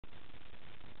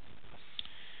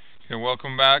Okay,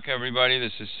 welcome back everybody.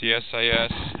 This is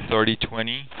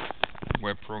CSIS-3020,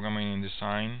 Web Programming and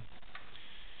Design.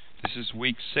 This is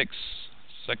week 6,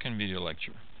 second video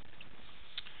lecture.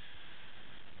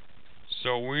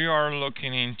 So we are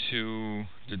looking into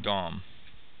the DOM.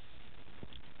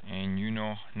 And you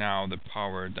know now the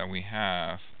power that we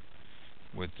have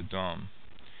with the DOM.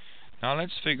 Now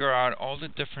let's figure out all the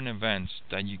different events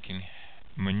that you can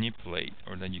manipulate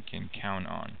or that you can count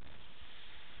on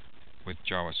with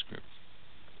JavaScript.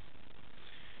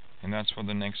 And that's what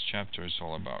the next chapter is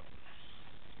all about.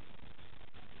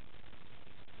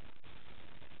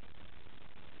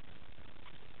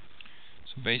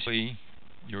 So basically,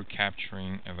 you're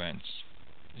capturing events,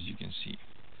 as you can see.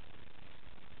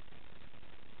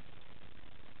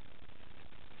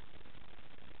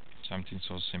 Something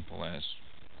so simple as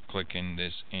clicking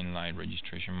this inline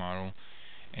registration model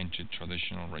into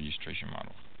traditional registration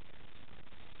model.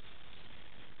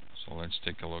 So let's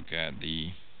take a look at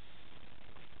the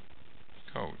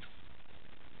code.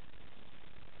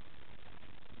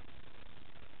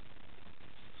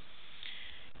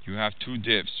 You have two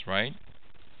divs, right?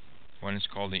 One is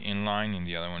called the inline and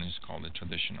the other one is called the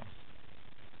traditional.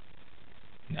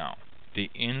 Now,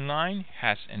 the inline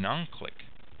has an onClick,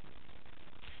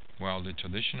 while the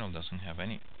traditional doesn't have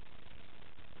any.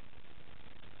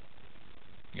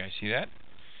 You guys see that?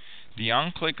 The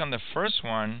onClick on the first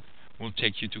one will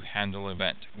take you to handle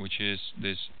event, which is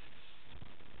this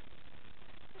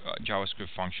JavaScript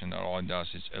function that all it does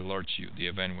is alerts you the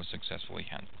event was successfully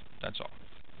handled. That's all.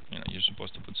 You know, you're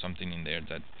supposed to put something in there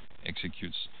that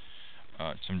executes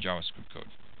some JavaScript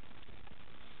code.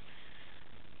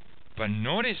 But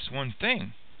notice one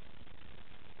thing.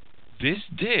 This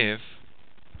div,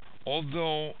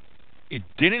 although it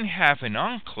didn't have an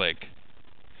onClick,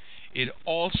 it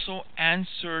also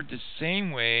answered the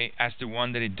same way as the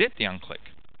one that it did the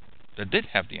onClick, that did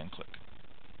have the onClick.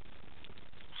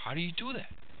 How do you do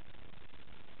that?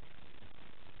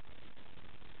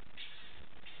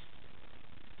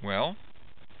 Well,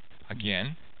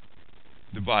 again,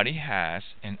 the body has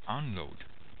an onload.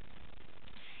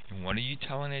 And what are you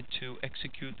telling it to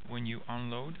execute when you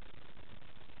unload?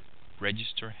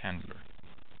 Register handler.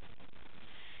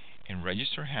 And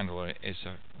register handler is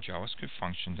a JavaScript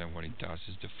function that what it does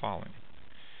is the following.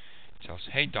 It tells,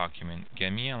 hey document, get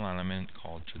me an element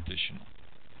called traditional.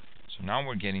 So now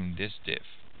we're getting this div.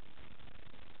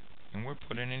 And we're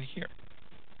putting it here,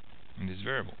 in this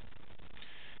variable.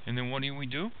 And then what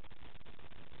do?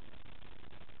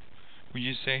 We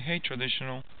just say, hey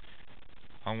traditional,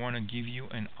 I want to give you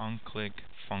an onClick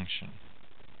function.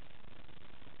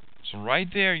 So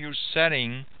right there you're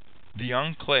setting the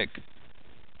onClick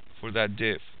for that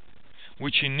div,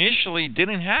 which initially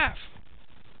didn't have,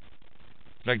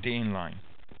 like the inline.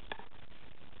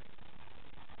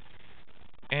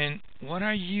 And what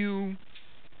are you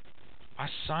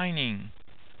assigning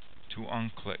to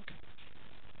onClick?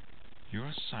 You're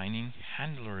assigning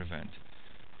handler event.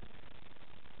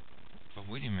 But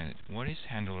wait a minute, what is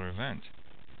handler event?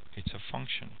 It's a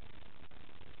function.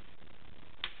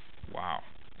 Wow.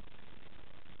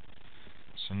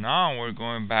 So now we're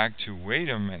going back to, wait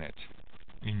a minute.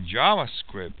 In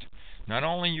JavaScript, not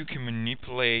only you can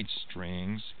manipulate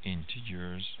strings,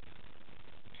 integers,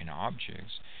 and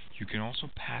objects, you can also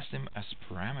pass them as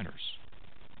parameters.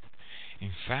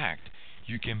 In fact,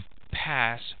 you can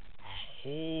pass a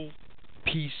whole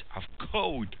piece of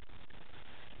code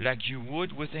like you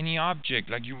would with any object,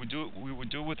 like we would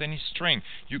do with any string.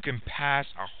 You can pass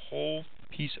a whole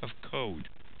piece of code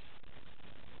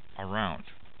around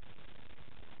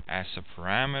as a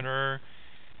parameter,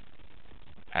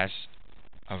 as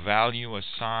a value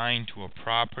assigned to a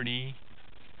property.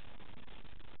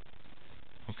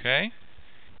 Okay?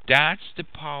 That's the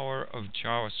power of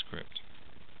JavaScript.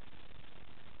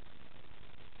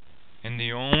 And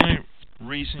the only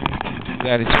reason we can do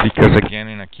that is because, again,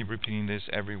 and I keep repeating this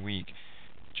every week,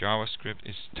 JavaScript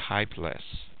is typeless.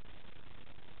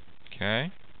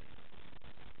 Okay?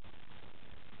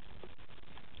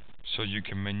 So you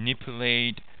can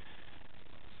manipulate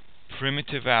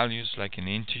primitive values like an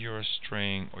integer or a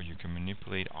string, or you can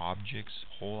manipulate objects,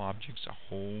 a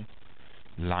whole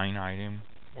line item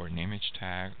or an image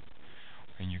tag,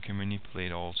 and you can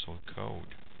manipulate also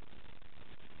code.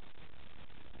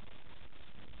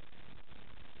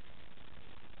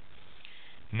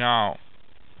 Now,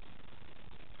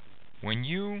 when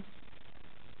you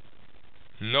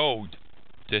load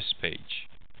this page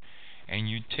and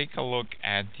you take a look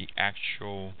at the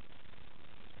actual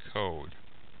code,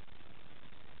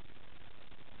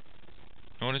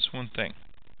 notice one thing.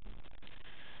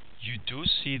 You do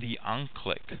see the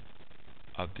onClick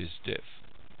of this div.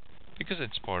 because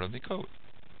it's part of the code.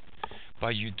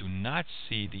 But you do not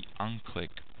see the unclick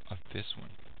of this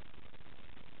one.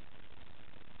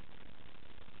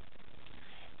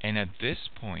 And at this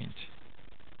point,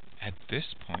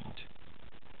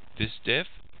 this div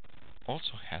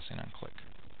also has an unclick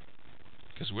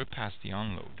because we're past the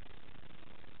unload.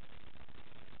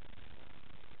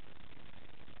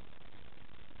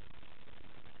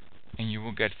 And you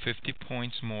will get 50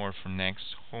 points more for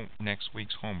next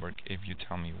week's homework if you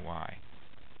tell me why.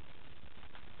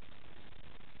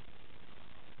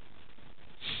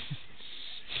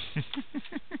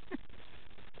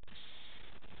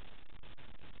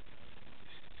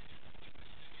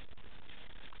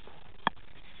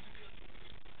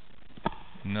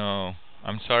 No,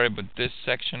 I'm sorry, but this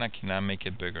section I cannot make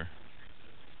it bigger.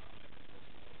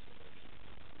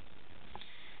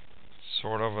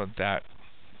 Sort of that.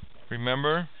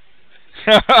 Remember?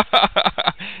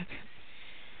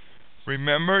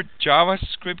 Remember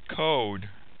JavaScript code.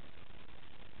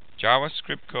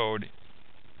 JavaScript code.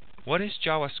 What is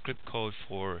JavaScript code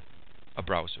for a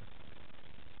browser?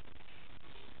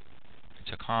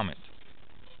 It's a comment.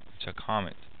 It's a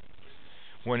comment.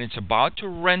 When it's about to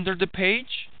render the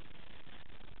page,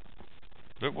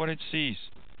 look what it sees.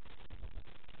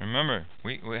 Remember,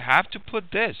 we have to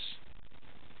put this.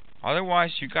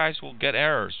 Otherwise, you guys will get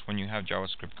errors when you have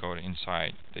JavaScript code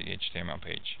inside the HTML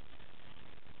page.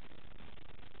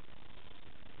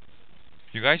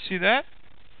 You guys see that?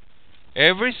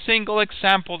 Every single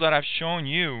example that I've shown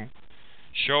you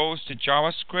shows the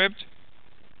JavaScript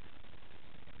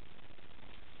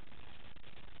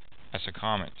as a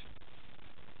comment.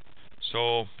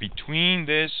 So between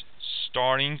this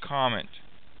starting comment,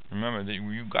 remember that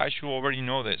you guys should already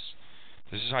know this.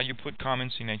 This is how you put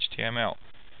comments in HTML.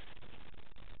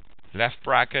 Left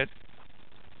bracket,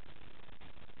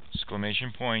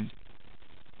 exclamation point,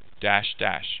 dash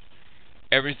dash.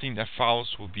 Everything that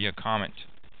follows will be a comment.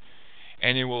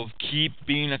 And it will keep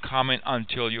being a comment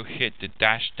until you hit the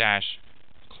dash dash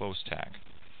close tag,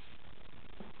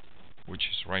 which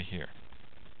is right here.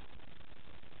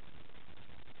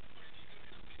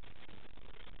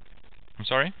 I'm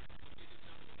sorry?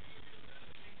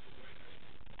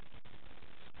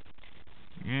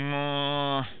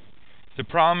 The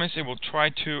problem is it will try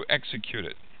to execute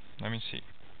it. Let me see.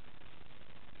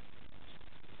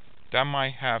 That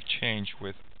might have changed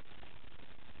with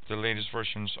the latest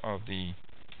versions of the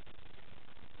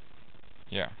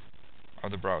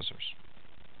of the browsers.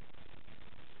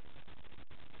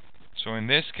 So in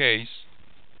this case,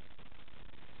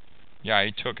 yeah,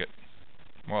 it took it.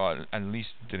 Well, at least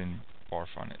it didn't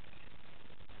barf on it.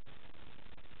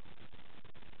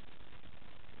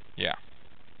 Yeah,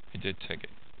 it did take it.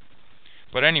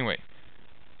 But anyway,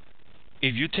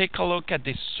 if you take a look at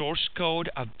the source code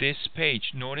of this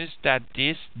page, notice that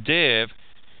this div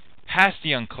has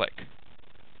the unclick,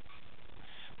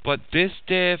 but this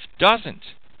div doesn't.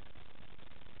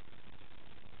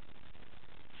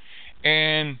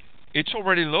 And it's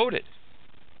already loaded,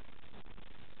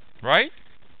 right?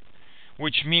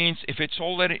 Which means if it's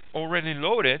already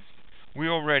loaded, we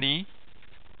already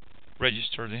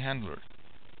register the handler.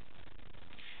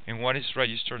 And what is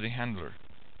register the handler?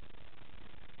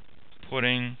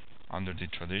 Putting under the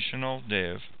traditional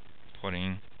div,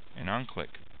 putting an unclick.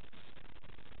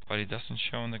 But it doesn't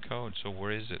show in the code, so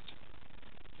where is it?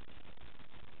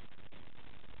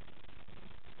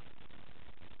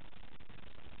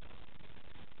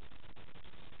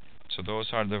 So those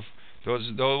are the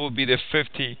those will be the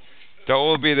 50. That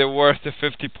will be worth the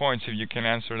 50 points if you can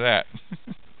answer that.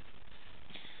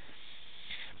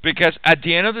 Because at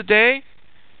the end of the day,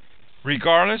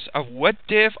 regardless of what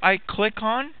div I click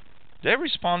on, they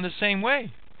respond the same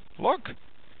way. Look,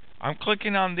 I'm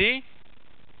clicking on the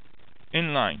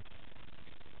inline.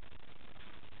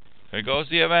 There goes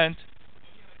the event.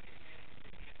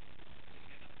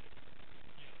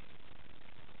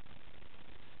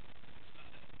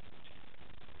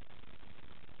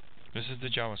 This is the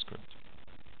JavaScript.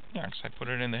 Yeah, because I put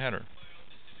it in the header.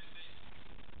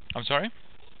 I'm sorry?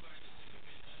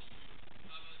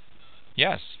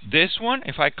 Yes, this one,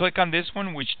 if I click on this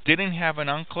one, which didn't have an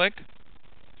unclick.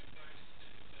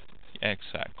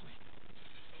 Exactly.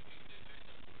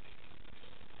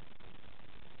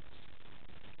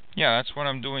 Yeah, that's what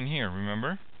I'm doing here,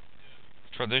 remember?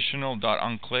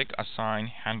 Traditional.unclick assign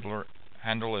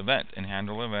handle event, and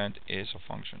handle event is a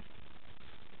function,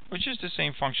 which is the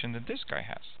same function that this guy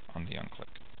has on the unclick.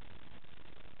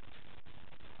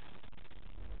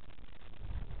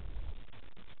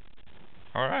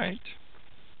 Alright,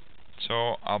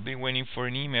 so I'll be waiting for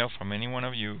an email from any one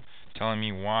of you telling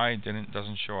me why it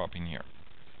doesn't show up in here.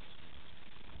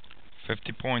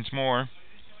 50 points more.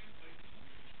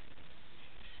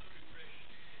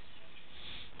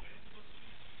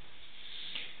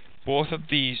 Both of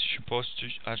these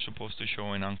are supposed to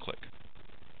show in onClick.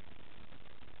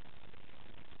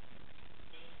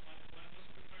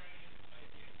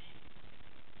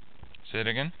 Say it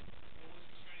again.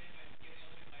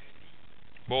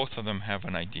 Both of them have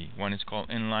an ID. One is called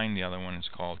inline, the other one is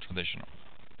called traditional.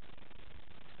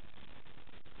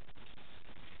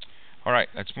 Alright,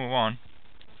 let's move on.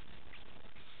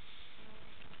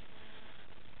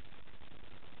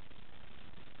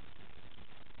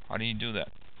 How do you do that?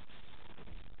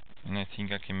 And I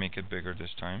think I can make it bigger this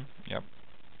time. Yep.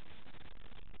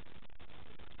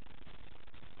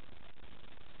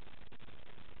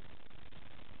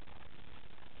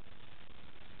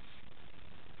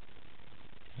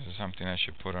 This is something I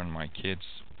should put on my kids'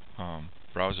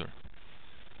 browser.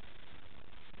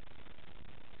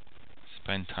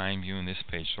 Spend time viewing this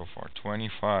page so far.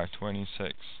 25,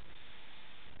 26.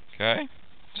 Okay?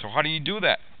 So how do you do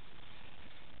that?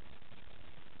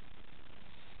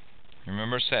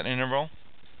 Remember set interval?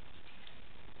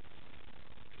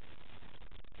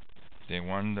 The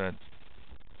one that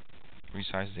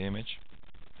resizes the image.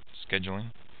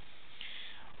 Scheduling.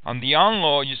 On the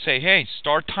onload, you say, hey,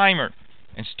 start timer.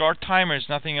 And start timer is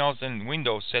nothing else than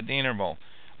Windows set the interval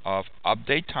of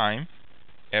update time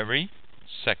every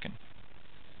second.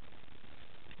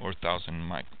 Or 1,000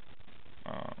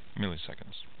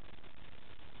 milliseconds.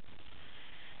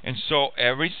 And so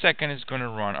every second is going to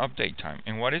run update time.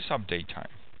 And what is update time?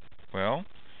 Well,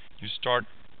 you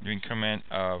increment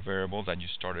a variable that you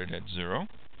started at 0,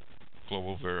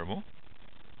 global variable.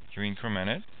 You increment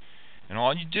it. And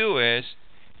all you do is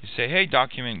you say, hey,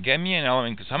 document, get me an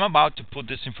element because I'm about to put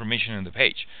this information in the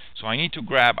page. So I need to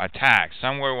grab a tag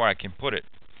somewhere where I can put it.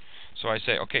 So I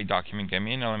say, okay, document, get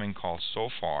me an element called so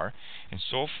far. And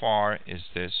so far is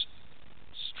this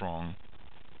strong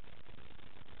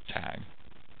tag.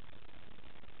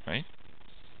 Right?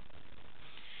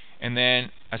 And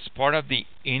then as part of the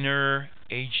inner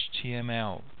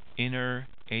HTML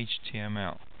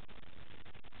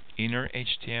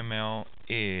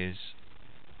is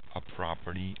a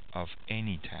property of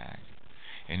any tag.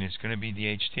 And it's going to be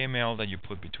the HTML that you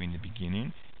put between the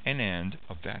beginning and end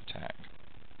of that tag.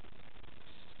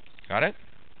 Got it?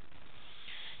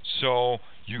 So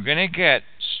you're going to get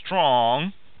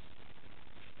strong,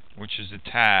 which is a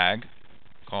tag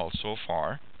called so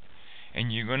far,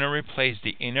 and you're going to replace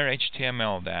the inner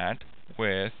HTML of that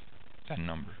with that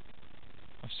number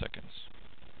of seconds.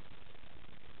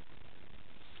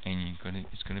 And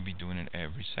it's going to be doing it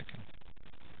every second.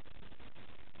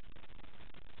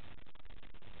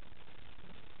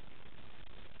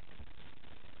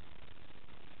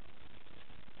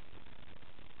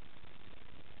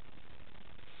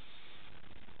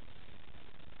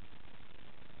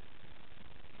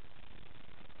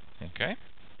 Okay?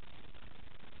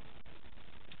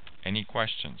 Any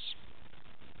questions?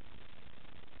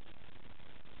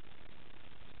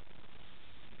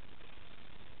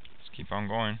 Let's keep on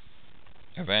going.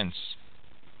 Events.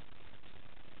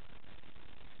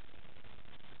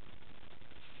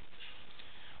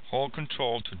 Hold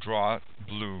Control to draw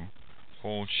blue.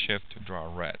 Hold Shift to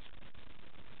draw red.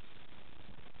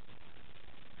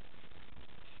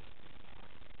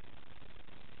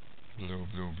 Blue,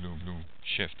 blue, blue, blue.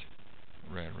 Shift.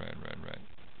 Red, red, red, red.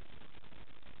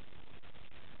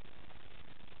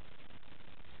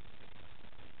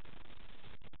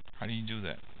 How do you do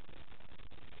that?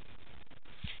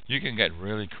 You can get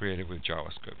really creative with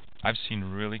JavaScript. I've seen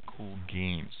really cool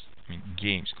games. I mean,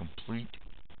 games, complete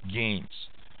games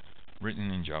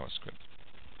written in JavaScript.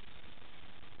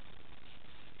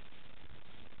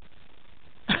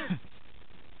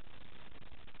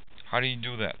 How do you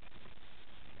do that?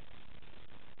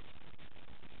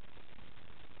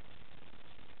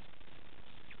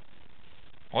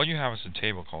 All you have is a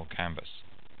table called canvas.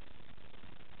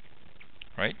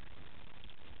 Right?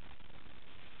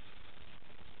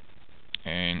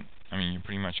 And, I mean, you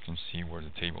pretty much can see where the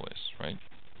table is, right?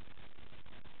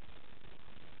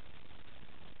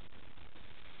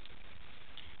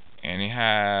 And it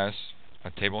has a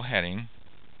table heading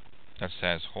that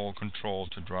says hold Control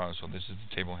to draw. So this is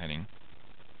the table heading.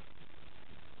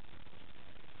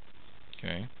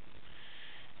 Okay.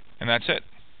 And that's it.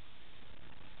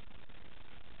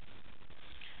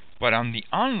 But on the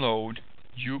onload,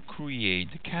 you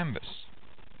create the canvas.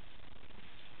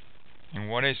 And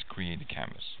what is create the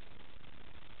canvas?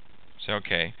 So,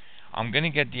 okay, I'm going to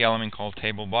get the element called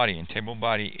table body. And table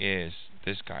body is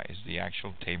this guy, is the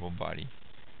actual table body.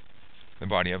 The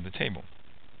body of the table.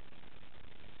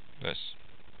 This.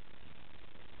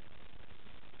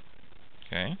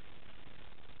 Okay?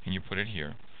 And you put it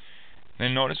here.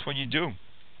 Then notice what you do.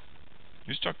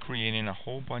 You start creating a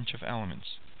whole bunch of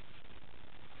elements.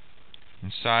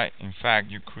 Inside, in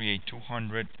fact, you create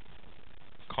 200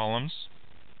 columns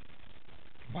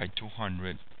by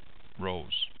 200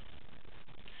 rows.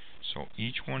 So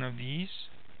each one of these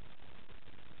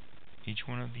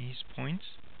points,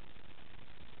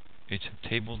 it's a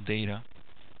table data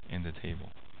in the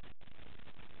table.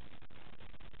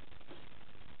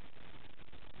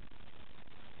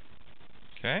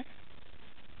 Okay?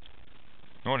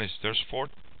 Notice there's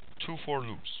two for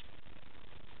loops.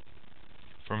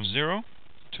 From 0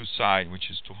 to side, which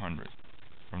is 200.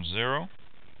 From 0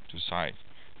 to side.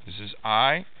 This is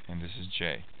I and this is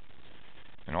J.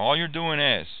 And all you're doing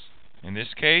is, in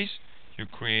this case, you're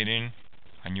creating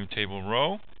a new table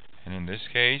row, and in this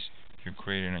case, you're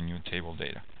creating a new table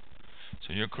data.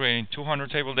 So you're creating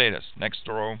 200 table data, next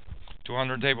row,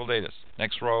 200 table data,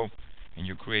 next row, and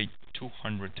you create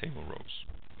 200 table rows.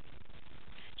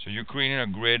 So you're creating a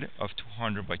grid of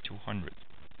 200 by 200.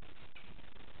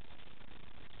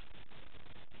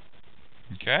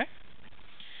 Okay?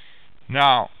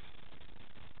 Now,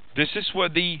 this is where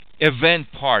the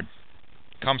event part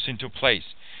comes into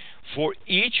place. For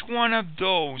each one of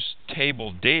those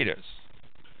table data,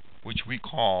 which we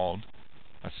called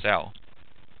a cell,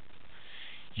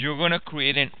 you're going to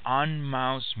create an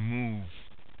onMouseMove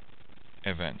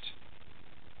event.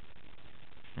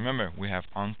 Remember, we have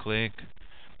onClick,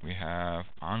 we have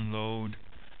onLoad,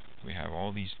 we have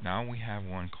all these. Now we have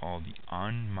one called the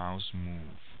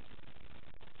onMouseMove.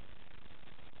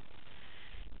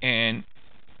 And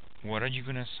what are you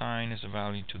going to assign as a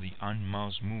value to the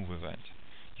onMouseMove event?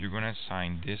 You're going to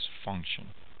assign this function,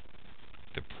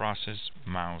 the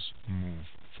processMouseMove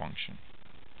function.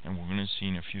 And we're going to see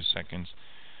in a few seconds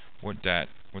what that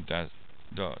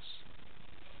does.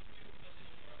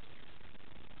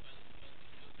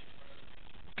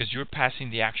 Because you're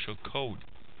passing the actual code.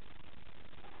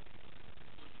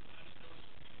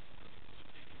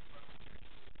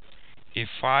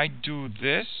 If I do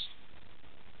this,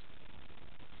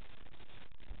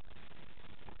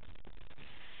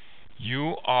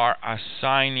 you are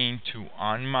assigning to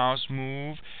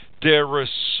onMouseMove the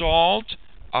result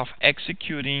of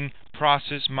executing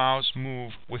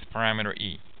processMouseMove with parameter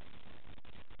E.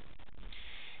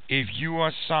 If you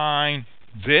assign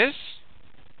this,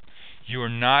 you're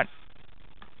not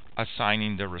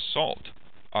assigning the result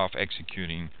of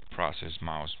executing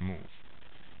processMouseMove.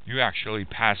 You're actually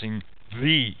passing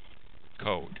the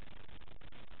code.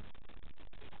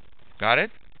 Got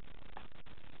it?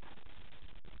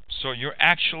 So you're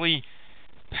actually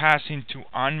passing to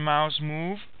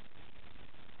onMouseMove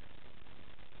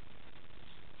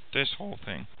this whole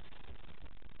thing.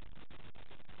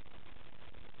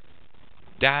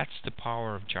 That's the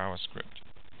power of JavaScript.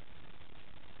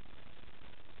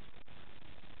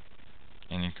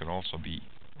 And it could also be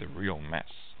the real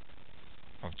mess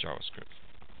of JavaScript.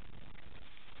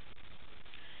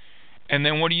 And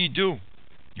then what do?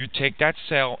 You take that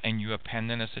cell and you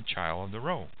append it as a child of the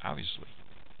row, obviously.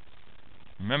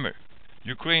 Remember,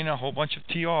 you're creating a whole bunch of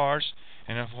TRs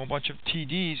and a whole bunch of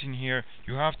TDs in here.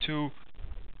 You have to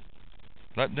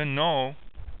let them know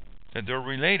that they're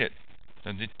related.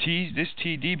 That this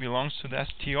TD belongs to that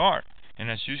TR. And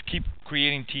as you keep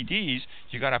creating TDs,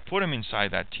 you got to put them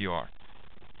inside that TR.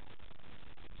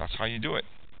 That's how you do it.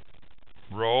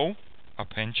 Row,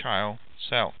 append child,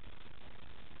 cell.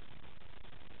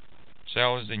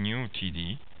 Cell is the new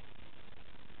TD,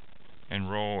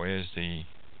 and row is the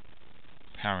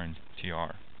parent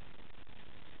TR.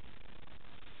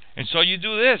 And so you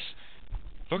do this.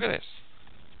 Look at this.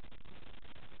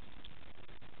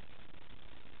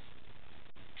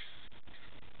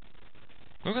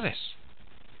 Look at this.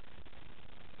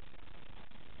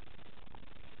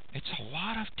 It's a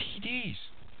lot of TDs.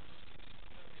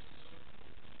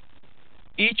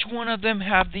 Each one of them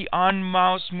have the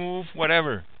onMouseMove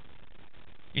whatever.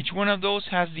 Each one of those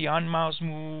has the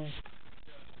onMouseMove.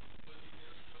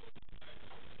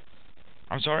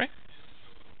 I'm sorry?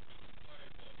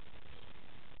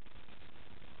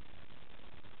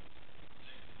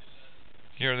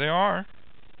 Here they are.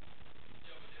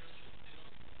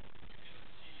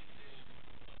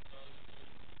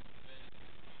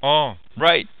 Oh,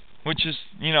 right. Which is,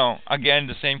 again,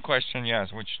 the same question,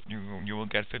 yes, which you will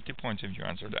get 50 points if you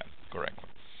answer that correctly.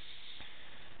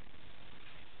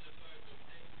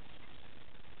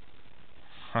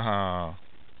 Haha.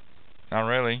 Not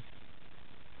really.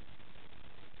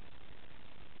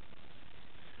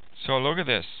 So look at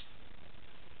this.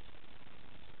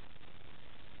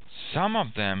 Some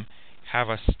of them have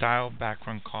a style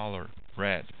background color,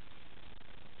 red.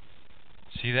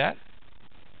 See that?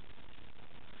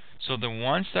 So the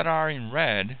ones that are in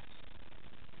red,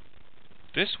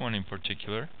 this one in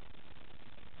particular,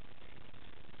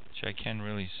 which I can't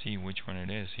really see which one it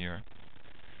is here,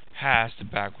 has the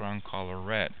background color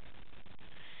red.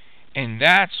 And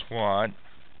that's what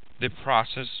the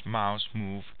process mouse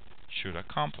move should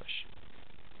accomplish.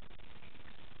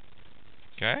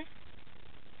 Okay?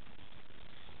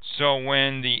 So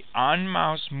when the on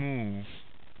mouse move,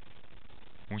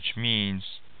 which means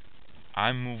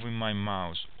I'm moving my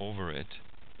mouse over it,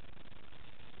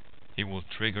 it will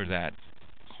trigger that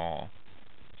call.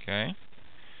 Okay?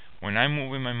 When I'm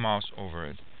moving my mouse over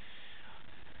it,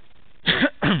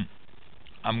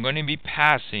 I'm going to be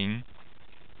passing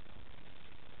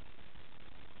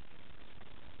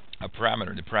a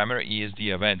parameter. The parameter is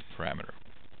the event parameter.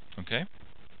 Okay?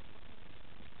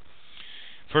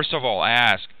 First of all, I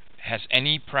ask, has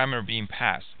any parameter been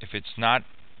passed? If it's not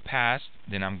passed,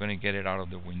 then I'm going to get it out of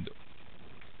the window.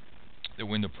 The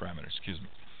window parameter, excuse me.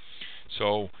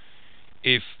 So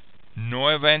if no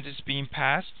event is being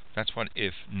passed, that's what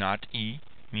if not E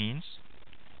means.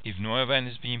 If no event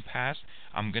is being passed,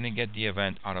 I'm going to get the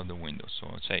event out of the window. So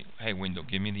I'll say, hey window,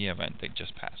 give me the event that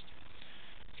just passed.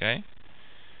 Okay?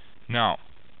 Now,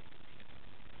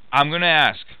 I'm going to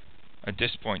ask, at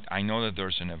this point, I know that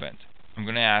there's an event. I'm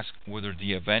going to ask whether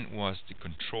the event was the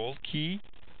control key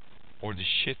or the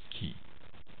shift key.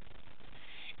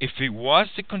 If it was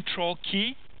the control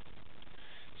key,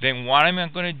 then what am I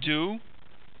going to do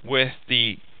with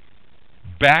the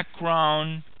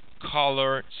background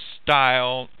color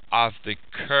style of the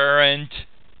current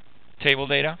table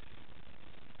data?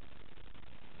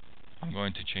 I'm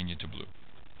going to change it to blue.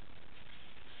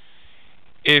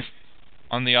 If,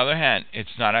 on the other hand,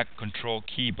 it's not a control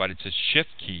key but it's a shift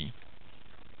key,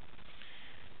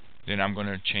 then I'm going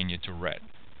to change it to red.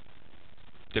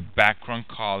 The background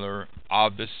color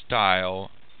of the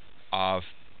style of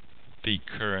the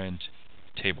current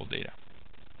table data.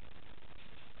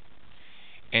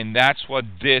 And that's what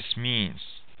this means.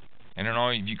 I don't know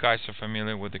if you guys are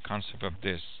familiar with the concept of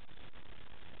this.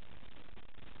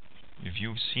 If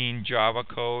you've seen Java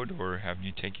code or have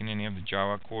you taken any of the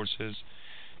Java courses,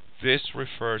 this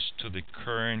refers to the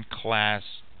current class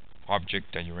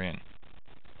object that you're in.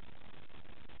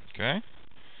 Okay?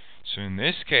 So in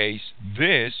this case,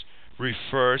 this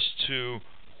refers to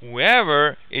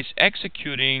whoever is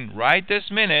executing right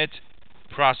this minute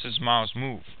process mouse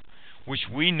move, which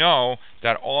we know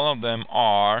that all of them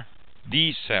are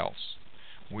these cells,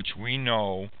 which we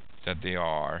know that they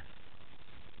are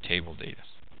table data.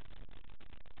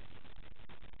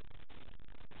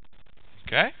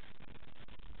 Okay?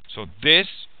 So this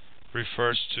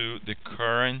refers to the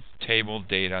current table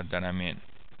data that I'm in.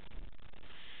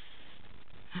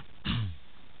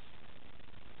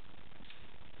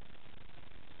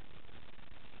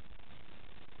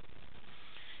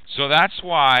 So that's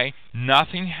why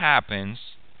nothing happens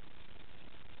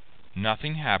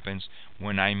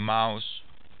when I mouse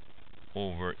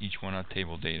over each one of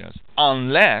table data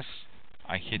unless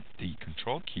I hit the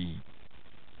control key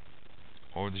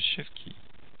or the shift key.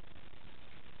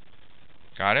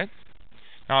 Got it?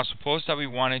 Now suppose that we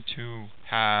wanted to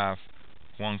have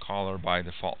one color by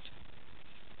default.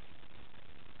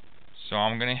 So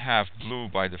I'm going to have blue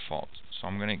by default. So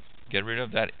I'm going to get rid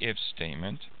of that if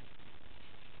statement.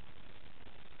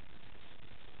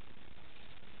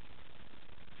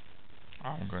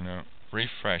 I'm going to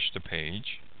refresh the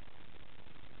page.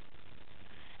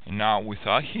 And now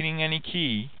without hitting any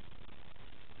key,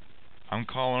 I'm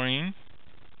coloring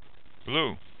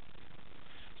blue.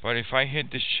 But if I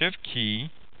hit the shift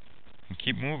key and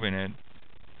keep moving it,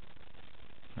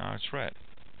 now it's red.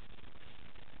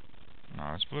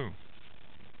 Now it's blue.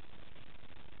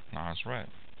 Now it's red.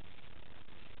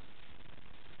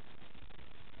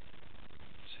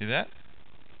 See that?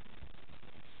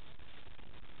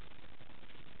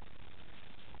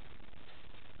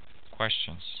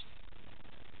 Questions?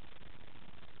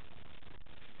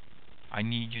 I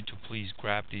need you to please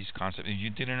grab these concepts. If you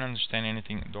didn't understand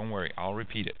anything, don't worry, I'll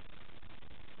repeat it.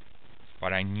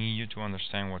 But I need you to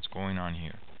understand what's going on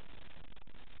here.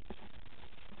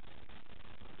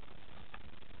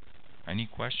 Any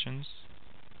questions?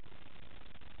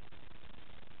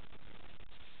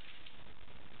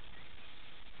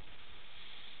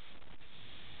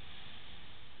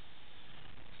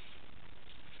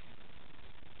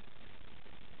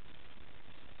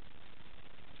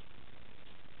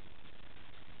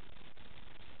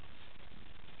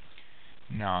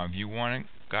 Now, if you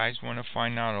guys want to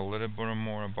find out a little bit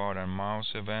more about our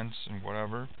mouse events and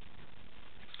whatever,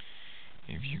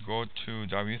 if you go to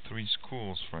W3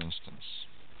 Schools, for instance,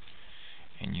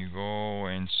 and you go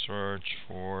and search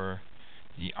for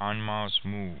the on-mouse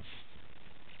move.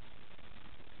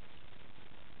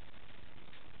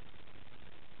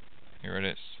 Here it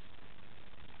is.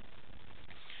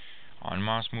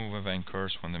 On-mouse move event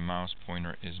occurs when the mouse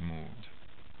pointer is moved.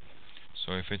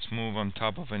 So if it's moved on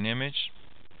top of an image,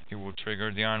 it will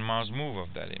trigger the on-mouse move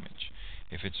of that image.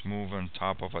 If it's moved on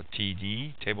top of a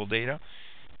TD, table data,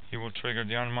 it will trigger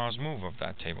the on-mouse move of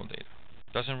that table data.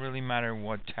 Doesn't really matter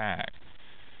what tag.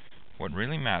 What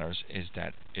really matters is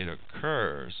that it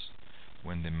occurs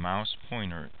when the mouse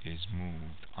pointer is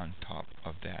moved on top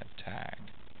of that tag.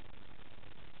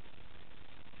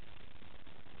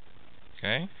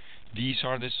 Okay? These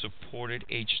are the supported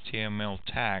HTML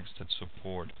tags that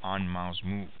support on-mouse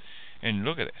move. And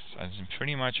look at this. That's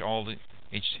pretty much all the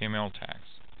HTML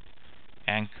tags.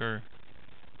 Anchor,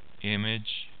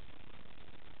 image,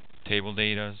 table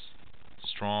data,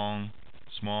 strong,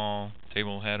 small,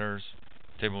 table headers,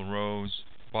 table rows,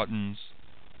 buttons.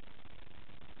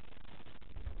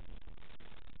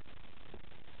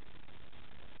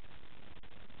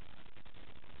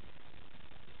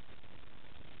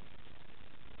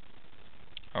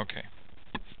 Okay.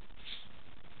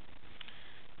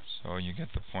 So you get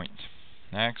the point.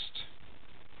 Next.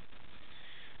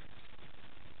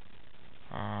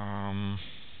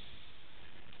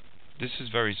 This is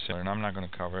very similar, and I'm not going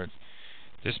to cover it.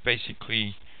 This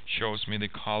basically shows me the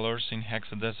colors in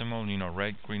hexadecimal, you know,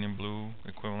 red, green, and blue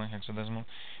equivalent hexadecimal.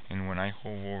 And when I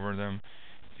hover over them,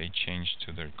 they change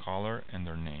to their color and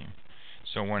their name.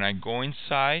 So when I go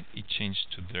inside, it changes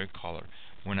to their color.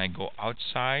 When I go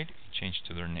outside, it changes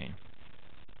to their name.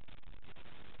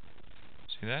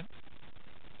 See that?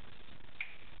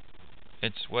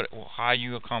 It's how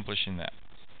you accomplishing that.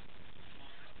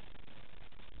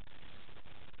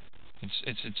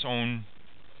 It's its own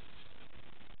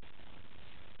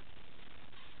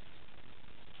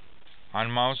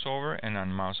on mouse over and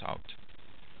on mouse out.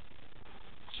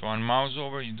 So on mouse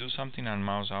over you do something, on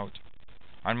mouse out.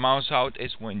 On mouse out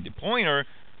is when the pointer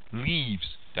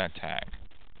leaves that tag.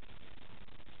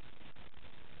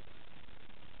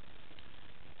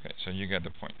 Okay, so you get the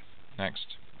point.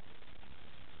 Next.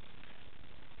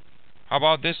 How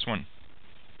about this one?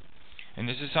 And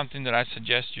this is something that I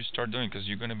suggest you start doing because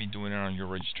you're going to be doing it on your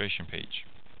registration page.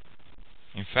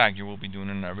 In fact, you will be doing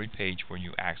it on every page where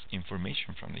you ask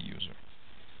information from the user.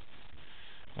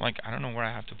 Like, I don't know where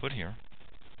I have to put here.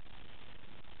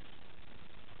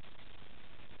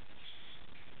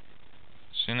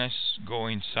 As soon as I go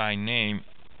inside name,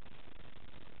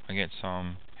 I get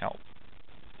some help.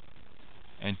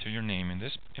 Enter your name in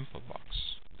this input box.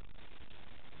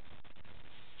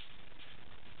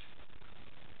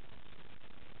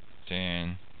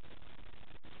 Then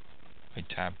I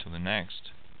tab to the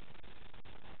next,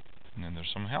 and then there's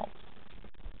some help.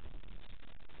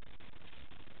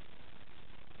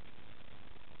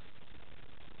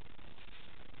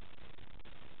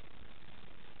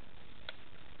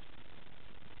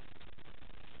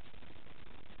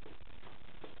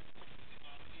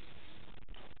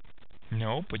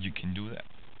 No, but you can do that.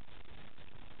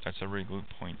 That's a really good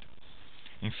point.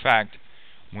 In fact,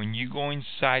 when you go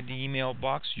inside the email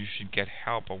box, you should get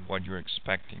help of what you're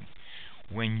expecting.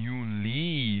 When you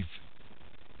leave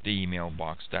the email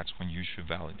box, that's when you should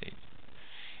validate.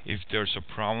 If there's a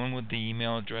problem with the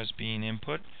email address being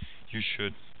input, you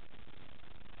should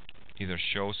either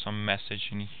show some message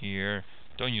in here.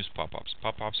 Don't use pop-ups.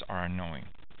 Pop-ups are annoying.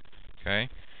 Okay?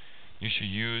 You should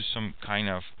use some kind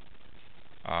of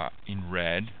in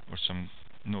red or some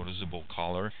noticeable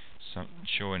color,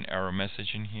 show an error message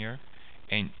in here,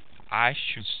 and I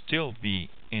should still be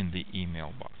in the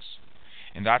email box.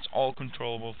 And that's all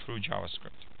controllable through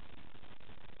JavaScript.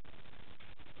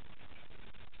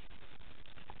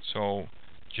 So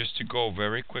just to go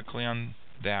very quickly on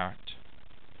that,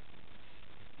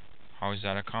 how is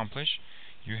that accomplished?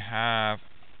 You have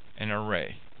an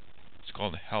array. It's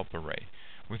called a help array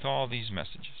with all these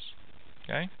messages.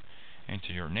 Okay?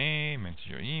 Enter your name, enter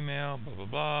your email, blah, blah,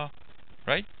 blah.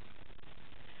 Right?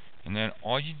 And then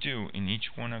all you do in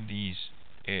each one of these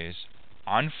is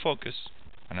unfocus,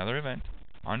 another event,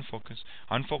 unfocus.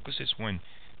 Unfocus is when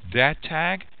that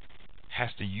tag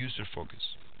has the user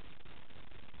focus.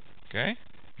 Okay?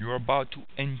 You're about to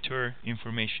enter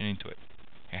information into it.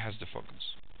 It has the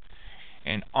focus.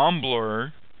 And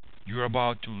unblur, you're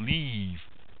about to leave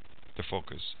the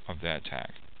focus of that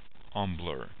tag.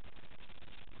 Unblur.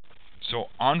 So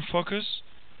on focus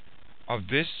of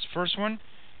this first one,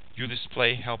 you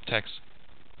display help text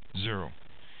 0.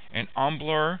 And on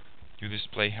blur, you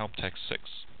display help text 6.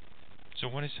 So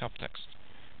what is help text?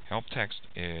 Help text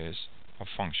is a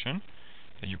function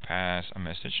that you pass a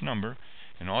message number,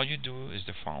 And all you do is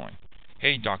the following.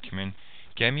 Hey document,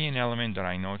 get me an element that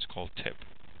I know it's called tip.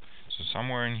 So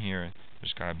somewhere in here,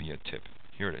 there's got to be a tip.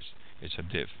 Here it is. It's a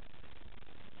div.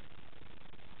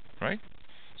 Right?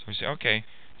 So we say, okay,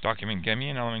 document, get me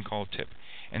an element called tip.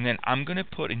 And then I'm going to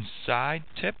put inside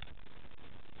tip,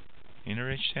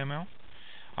 inner HTML,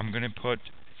 I'm going to put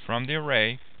from the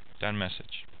array that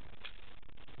message,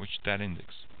 which that index.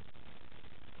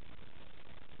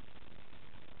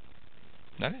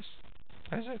 That is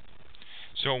it.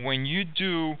 So when you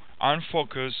do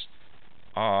unfocus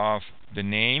of the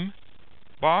name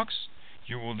box,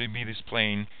 you will be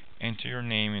displaying enter your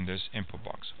name in this input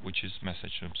box, which is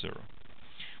message of 0.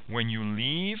 When you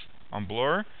leave on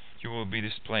blur, you will be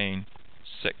displaying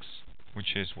 6,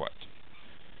 which is what?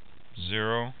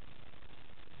 0,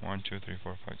 1, 2, 3,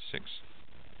 4, 5, 6.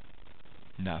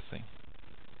 Nothing.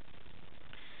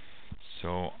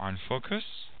 So on focus,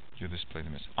 you display the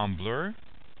message. On blur,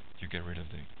 you get rid of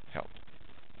the help.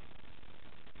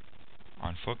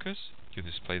 On focus, you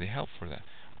display the help for that.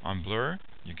 On blur,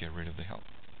 you get rid of the help.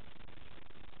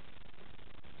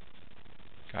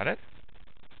 Got it?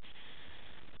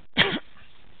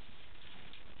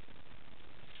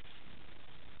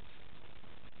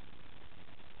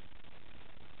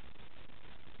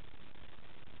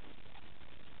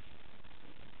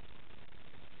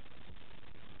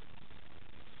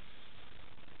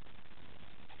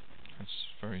 That's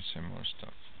very similar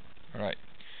stuff. All right.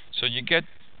 So you get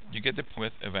the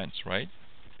with events, right?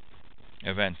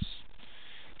 Events.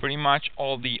 Pretty much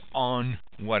all the on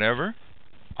whatever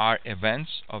are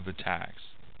events of the tags.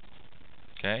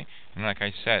 Okay? And like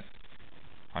I said,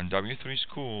 on W3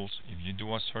 Schools, if you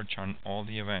do a search on all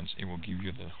the events, it will give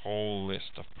you the whole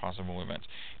list of possible events.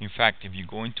 In fact, if you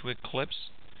go into Eclipse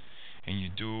and you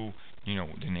do,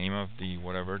 the name of the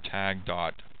whatever tag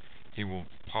dot, it will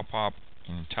pop up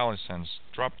in IntelliSense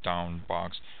drop-down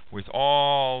box with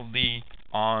all the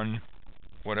on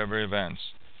whatever events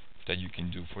that you can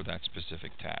do for that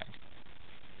specific tag.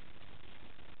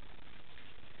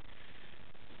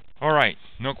 All right,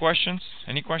 no questions?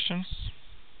 Any questions?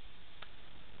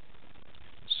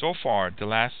 So far, the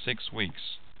last 6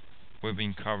 weeks, we've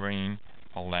been covering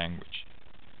a language,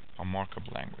 a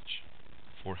markup language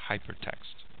for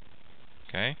hypertext.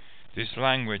 Okay? This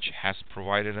language has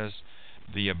provided us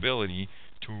the ability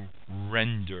to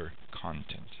render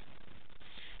content.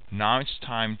 Now it's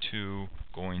time to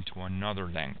go into another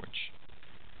language.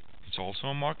 It's also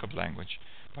a markup language,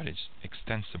 but it's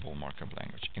extensible markup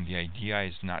language. And the idea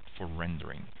is not for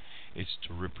rendering, it's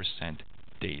to represent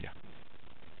data.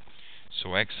 So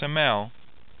XML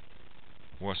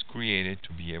was created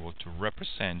to be able to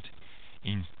represent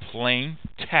in plain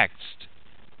text,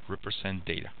 represent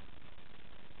data.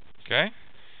 Okay?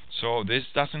 So this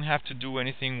doesn't have to do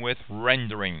anything with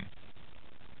rendering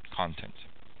content,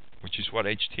 which is what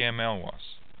HTML was.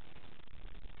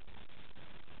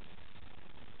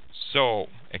 So,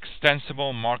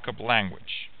 extensible markup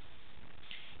language.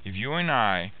 If you and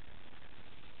I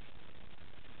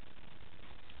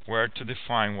were to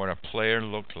define what a player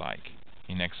looked like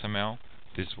in XML,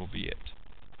 this will be it.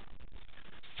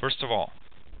 First of all,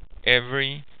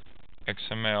 every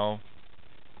XML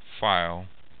file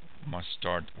must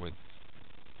start with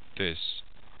this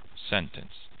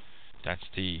sentence. That's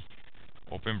the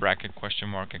open bracket question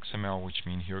mark XML, which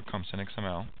means here comes an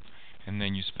XML, and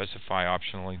then you specify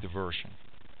optionally the version.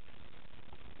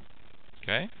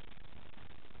 Okay?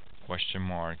 Question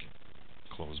mark,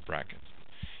 close bracket.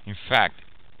 In fact,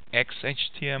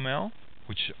 XHTML,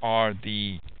 which are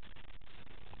the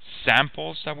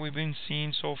samples that we've been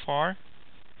seeing so far,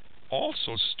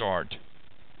 also start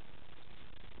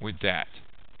with that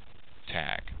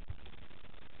tag.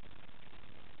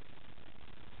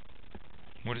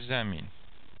 What does that mean?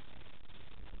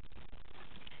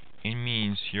 It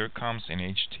means here comes an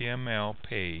HTML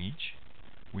page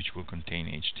which will contain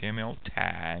HTML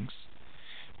tags,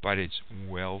 but it's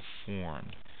well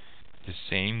formed. The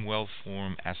same well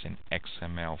formed as an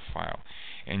XML file.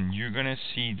 And you're going to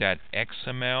see that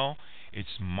XML is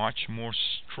much more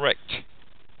strict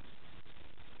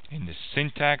in the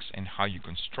syntax and how you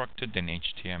construct it than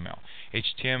HTML.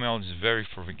 HTML is very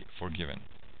forgiving.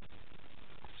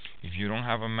 If you don't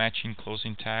have a matching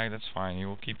closing tag, that's fine. It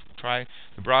will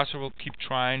the browser will keep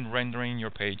trying rendering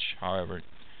your page, however.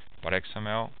 But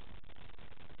XML,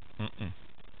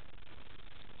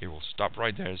 it will stop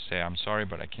right there and say, I'm sorry,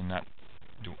 but I cannot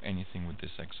do anything with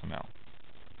this XML.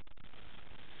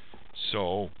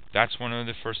 So that's one of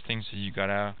the first things that you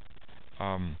gotta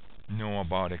know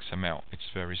about XML. It's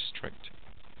very strict.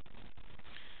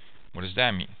 What does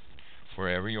that mean? For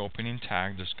every opening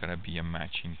tag, there's gotta be a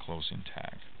matching closing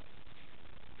tag.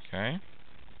 Okay?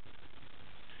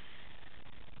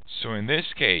 So in this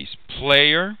case,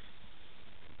 player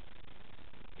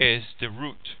is the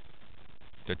root,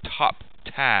 the top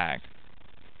tag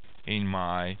in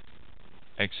my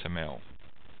XML,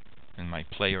 in my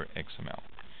player XML.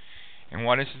 And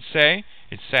what does it say?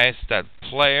 It says that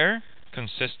player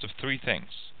consists of three things: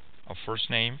 a first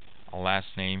name, a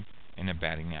last name, and a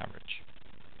batting average.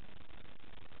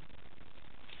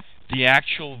 The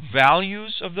actual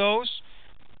values of those,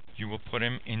 you will put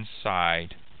them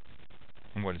inside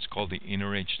in what is called the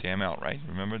inner HTML, right?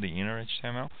 Remember the inner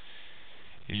HTML?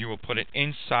 You will put it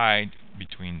inside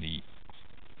between the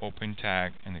open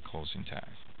tag and the closing tag.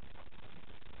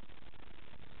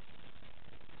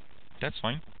 That's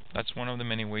fine. That's one of the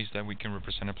many ways that we can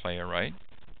represent a player, right?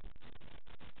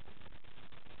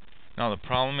 Now the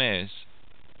problem is,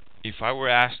 if I were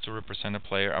asked to represent a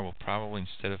player, I will probably,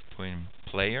 instead of putting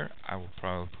player, I will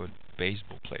probably put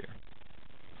baseball player.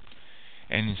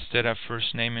 And instead of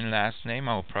first name and last name,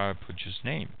 I will probably put just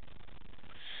name.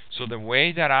 So the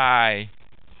way that I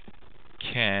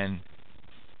can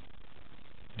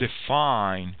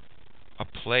define a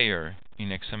player in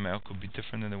XML could be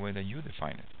different than the way that you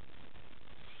define it.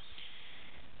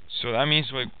 So that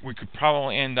means we could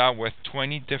probably end up with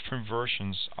 20 different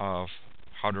versions of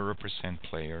how to represent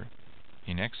player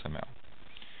in XML.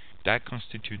 That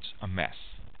constitutes a mess.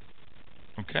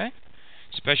 Okay?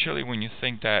 Especially when you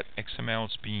think that XML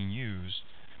is being used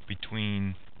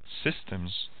between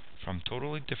systems from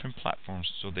totally different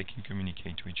platforms so they can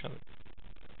communicate to each other.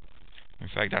 In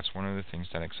fact, that's one of the things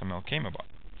that XML came about,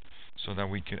 so that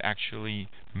we could actually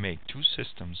make two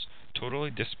systems totally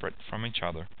disparate from each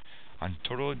other on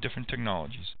totally different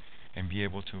technologies and be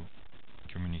able to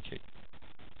communicate.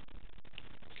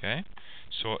 Okay?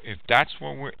 So if that's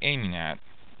what we're aiming at,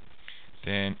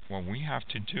 then what we have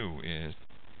to do is,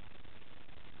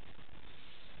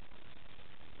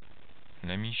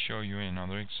 let me show you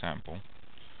another example.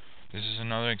 This is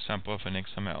another example of an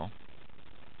XML,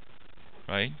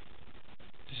 right?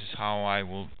 This is how I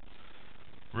will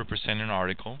represent an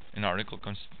article. An article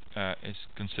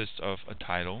consists of a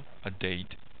title, a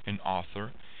date, an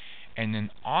author, and an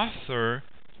author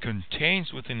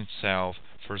contains within itself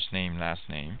first name, last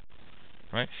name,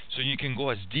 right? So you can go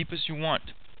as deep as you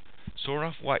want. Sort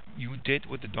of what you did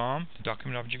with the DOM, the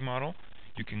document object model,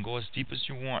 you can go as deep as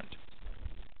you want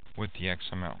with the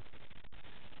XML.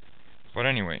 But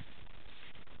anyway,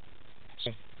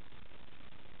 so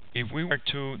if we were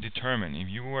to determine, if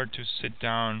you were to sit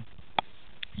down,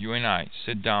 you and I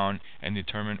sit down and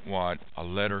determine what a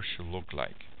letter should look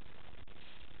like,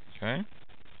 okay,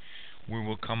 we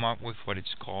will come up with what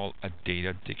is called a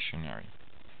data dictionary.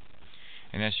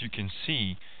 And as you can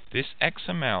see, this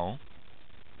XML,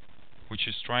 which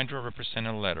is trying to represent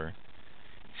a letter,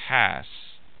 has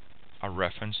a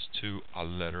reference to a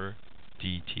letter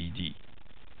DTD.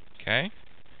 Okay?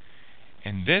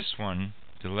 And this one,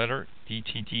 the letter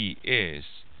DTD, is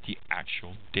the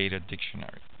actual data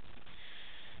dictionary.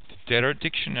 The data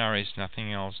dictionary is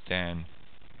nothing else than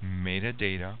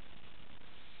metadata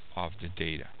of the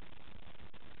data.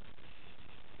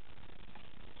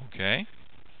 Okay?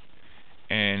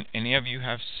 And any of you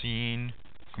have seen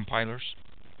compilers?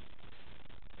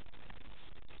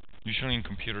 Usually in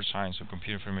computer science or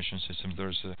computer information systems,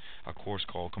 there's a course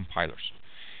called compilers.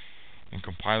 And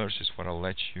compilers is what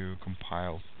lets you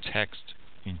compile text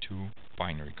into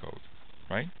binary code,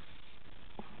 right?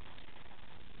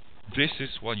 This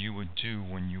is what you would do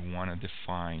when you want to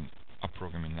define a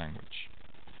programming language.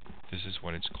 This is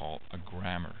what it's called a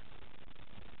grammar.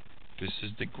 This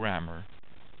is the grammar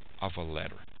of a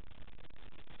letter.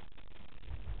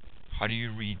 How do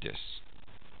you read this?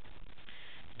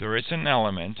 There is an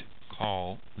element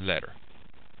called letter,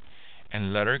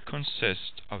 and letter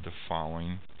consists of the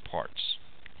following parts: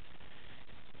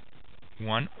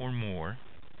 one or more,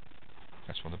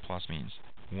 that's what the plus means,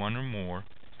 one or more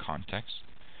context,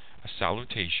 a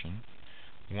salutation,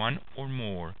 one or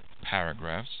more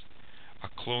paragraphs, a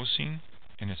closing,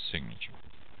 and a signature.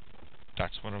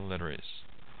 That's what a letter is.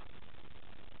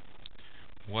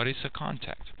 What is a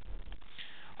contact?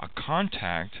 A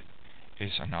contact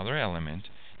is another element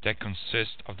that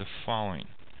consists of the following: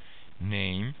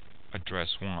 name, address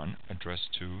 1, address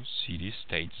 2, city,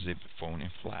 state, zip, phone,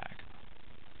 and flag.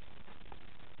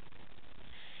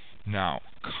 Now,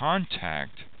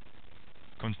 contact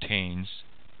contains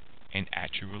an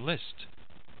attribute list.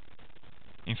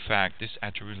 In fact, this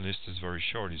attribute list is very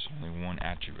short. It's only one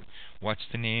attribute. What's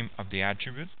the name of the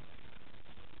attribute?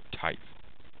 Type.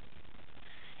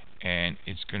 And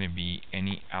it's going to be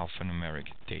any alphanumeric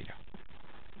data.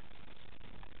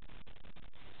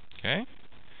 Okay?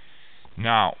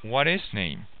 Now, what is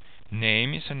name?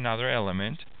 Name is another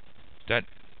element that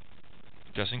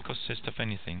doesn't consist of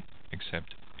anything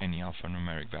except any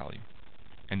alphanumeric value.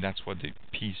 And that's what the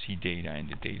PC data and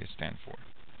the data stand for.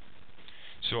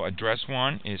 So address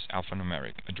 1 is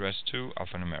alphanumeric, address 2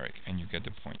 alphanumeric, and you get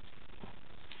the point.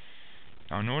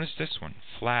 Now notice this one,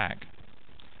 flag.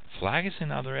 Flag is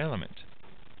another element.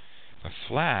 A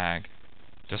flag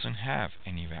doesn't have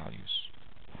any values.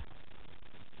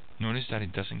 Notice that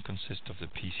it doesn't consist of the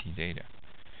PC data.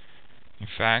 In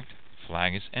fact,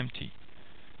 flag is empty.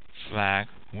 Flag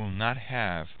will not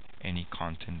have any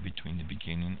content between the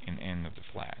beginning and end of the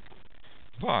flag.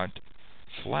 But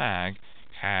flag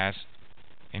has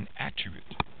an attribute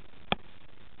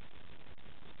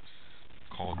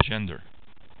called gender.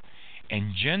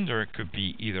 And gender could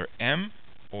be either M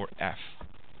or F.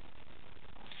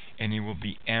 And it will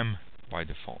be M by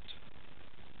default.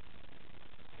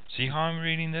 See how I'm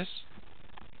reading this?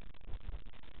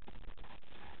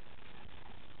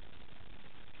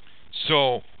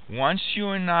 So once you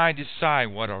and I decide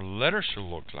what our letter should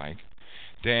look like,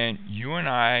 then you and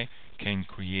I can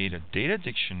create a data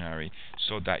dictionary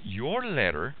so that your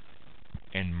letter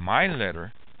and my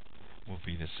letter will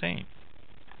be the same,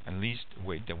 at least the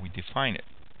way that we define it.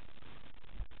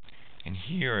 And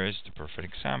here is the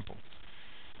perfect example.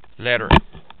 Letter.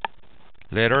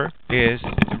 Letter is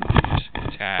the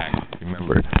root tag.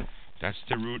 Remember, that's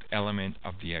the root element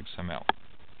of the XML.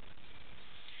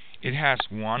 It has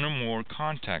one or more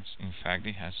contexts. In fact,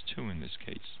 it has 2 in this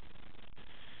case.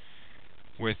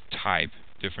 With type,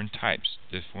 different types.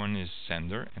 This one is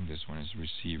sender and this one is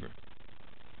receiver.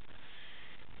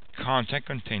 Content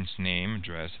contains name,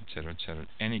 address, etc., etc.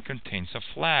 And it contains a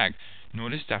flag.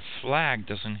 Notice that flag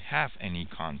doesn't have any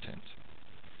content.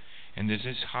 And this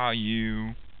is how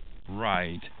you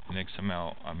write in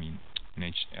XML,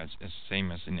 as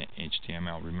same as in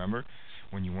HTML. Remember,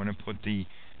 when you want to put the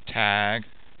tag,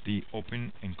 the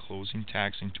open and closing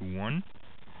tags into one,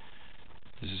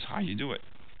 this is how you do it.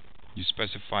 You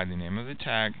specify the name of the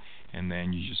tag, and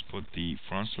then you just put the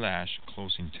front slash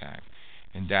closing tag.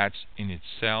 And that's in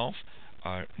itself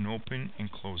an open and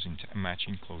closing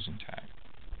matching closing tag.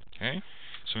 Okay?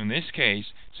 So in this case,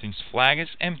 since flag is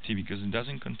empty because it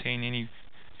doesn't contain any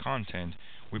content,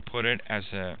 we put it as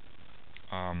a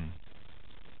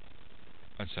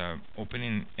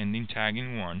opening and ending tag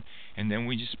in one, and then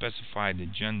we just specify the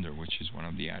gender, which is one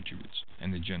of the attributes,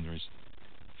 and the gender is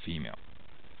female.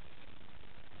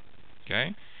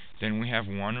 Okay? Then we have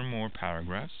one or more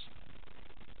paragraphs.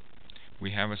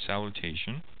 We have a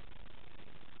salutation,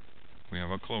 we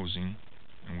have a closing,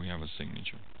 and we have a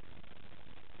signature.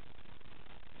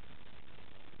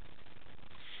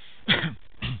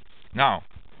 Now,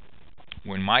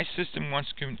 when my system wants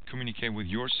to communicate with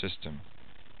your system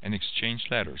and exchange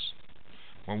letters,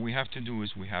 what we have to do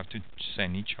is we have to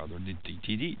send each other the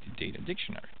DTD, the data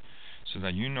dictionary, so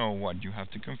that you know what you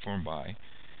have to conform by,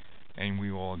 and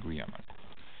we all agree on it.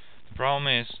 The problem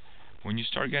is, when you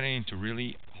start getting into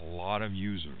really a lot of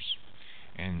users,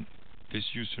 and this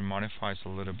user modifies a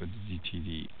little bit the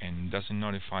DTD and doesn't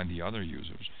notify the other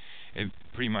users, it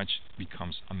pretty much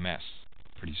becomes a mess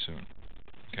pretty soon.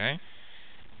 Okay?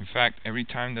 In fact, every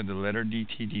time that the letter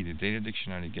DTD, the data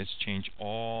dictionary, gets changed,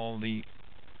 all the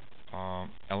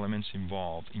elements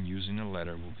involved in using a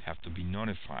letter will have to be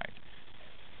notified.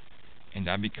 And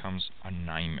that becomes a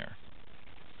nightmare.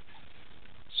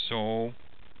 So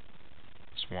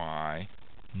that's why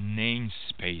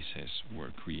namespaces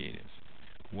were created.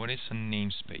 What is a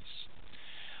namespace?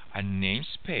 A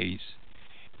namespace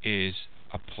is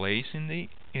a place in the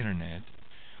internet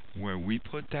where we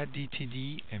put that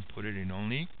DTD and put it in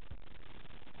only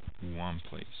one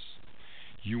place.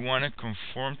 You want to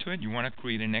conform to it, you want to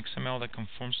create an XML that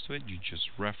conforms to it, you just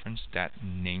reference that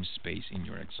namespace in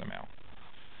your XML.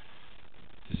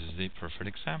 This is the perfect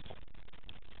example.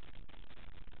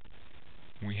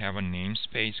 We have a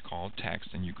namespace called text,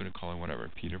 and you could call it whatever,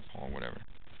 Peter, Paul, whatever.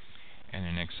 And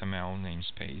an XML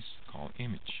namespace called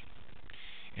image.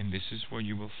 And this is where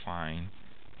you will find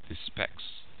the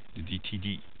specs, the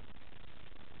DTD,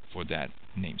 for that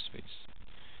namespace.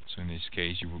 So in this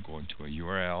case, you will go into a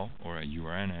URL or a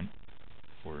URNN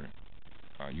for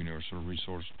universal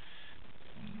resource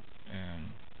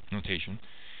notation.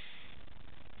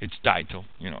 Its title,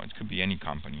 it could be any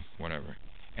company, whatever.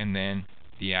 And then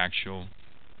the actual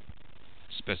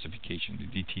specification,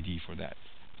 the DTD for that.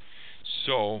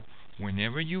 So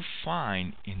whenever you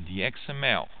find in the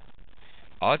XML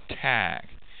a tag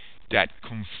that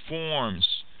conforms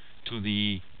to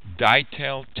the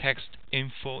detail text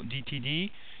info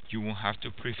DTD, you will have to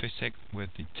prefix it with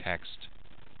the text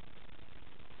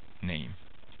name.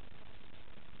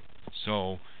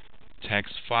 So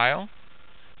text file,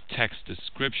 text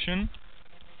description,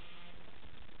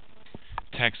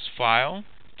 text file,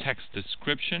 text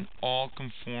description, all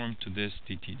conform to this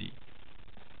DTD.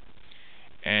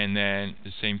 And then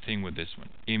the same thing with this one.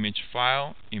 Image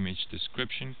file, image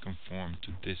description conform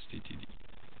to this DTD.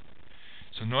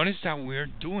 So notice that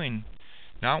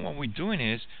now what we're doing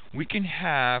is we can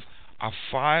have a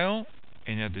file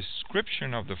and a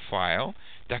description of the file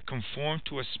that conform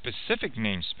to a specific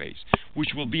namespace,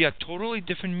 which will be a totally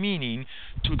different meaning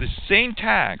to the same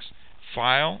tags,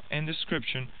 file and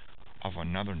description of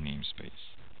another namespace.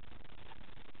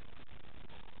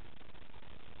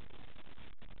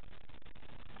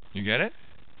 You get it?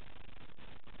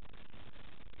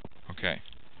 Okay.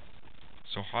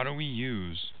 So how do we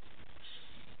use...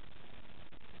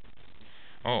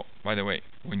 Oh, by the way,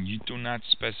 when you do not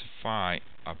specify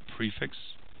a prefix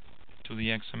to the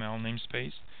XML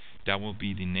namespace, that will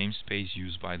be the namespace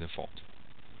used by default.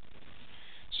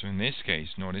 So in this case,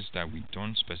 notice that we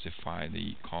don't specify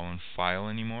the colon file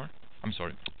anymore. I'm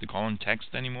sorry, the colon text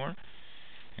anymore.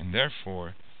 And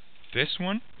therefore, this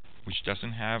one, which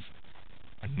doesn't have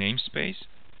a namespace,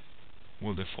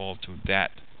 will default to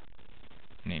that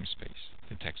namespace,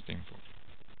 the text info.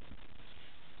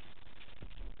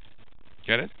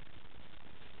 Get it?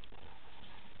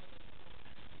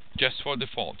 Just for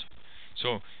default.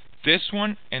 So this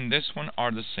one and this one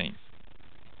are the same.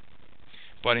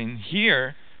 But in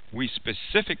here, we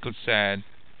specifically said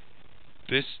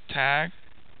this tag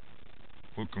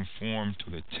will conform to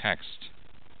the text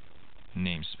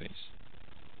namespace.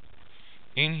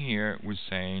 In here, we're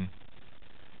saying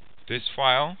this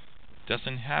file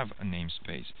doesn't have a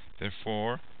namespace.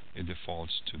 Therefore, it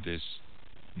defaults to this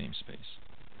namespace.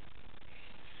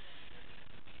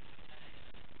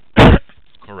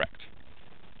 Correct.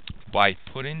 By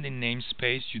putting the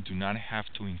namespace, you do not have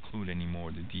to include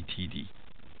anymore the DTD,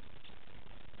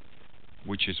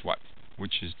 which is what?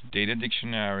 Which is the data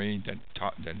dictionary that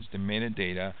is the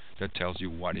metadata that tells you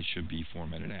what it should be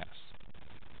formatted as.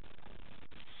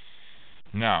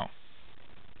 Now,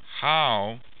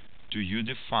 how do you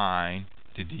define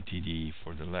the DTD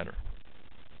for the letter?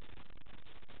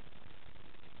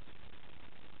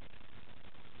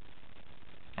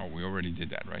 Oh, we already did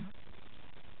that, right?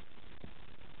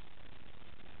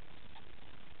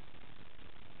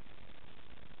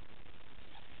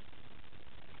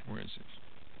 Where is it?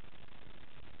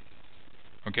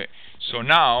 Okay, so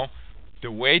now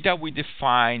the way that we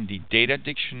define the data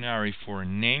dictionary for a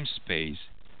namespace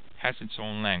has its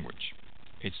own language.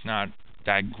 It's not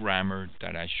that grammar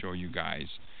that I show you guys.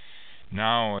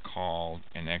 Now it's called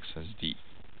an XSD.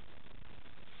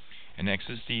 An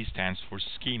XSD stands for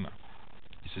schema.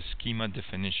 It's a schema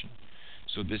definition.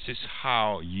 So this is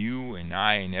how you and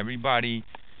I and everybody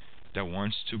that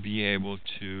wants to be able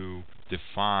to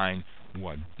define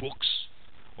what books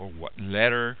or what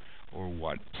letter or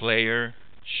what player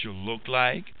should look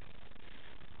like,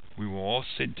 we will all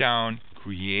sit down,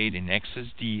 create an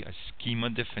XSD, a schema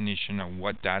definition of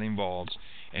what that involves,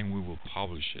 and we will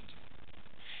publish it.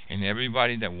 And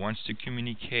everybody that wants to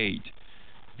communicate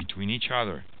between each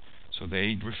other, so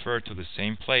they refer to the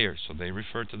same player, so they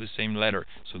refer to the same letter,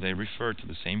 so they refer to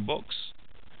the same books,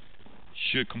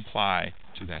 should comply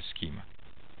to that schema.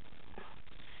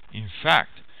 In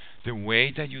fact, the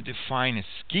way that you define a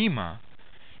schema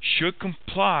should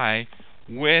comply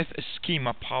with a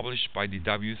schema published by the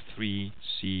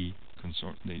W3C,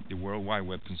 the World Wide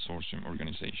Web Consortium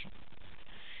organization.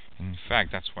 And in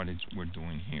fact, that's what we're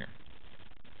doing here.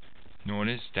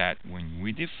 Notice that when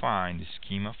we define the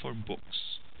schema for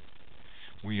books,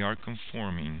 we are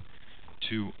conforming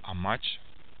to a much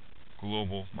more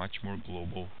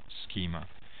global schema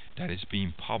that is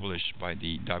being published by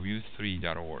the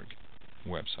w3.org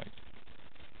website.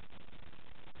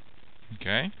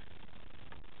 Okay?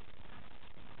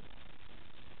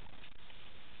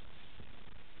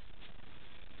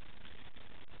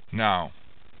 Now,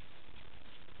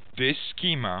 this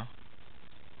schema,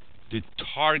 the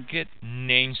target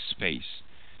namespace,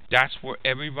 that's where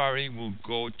everybody will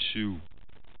go to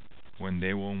when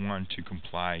they will want to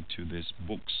comply to this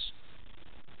books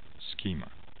schema.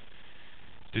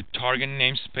 The target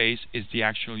namespace is the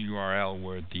actual URL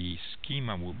where the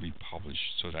schema will be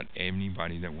published, so that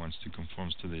anybody that wants to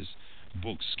conform to this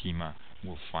book schema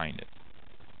will find it.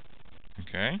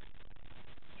 Okay?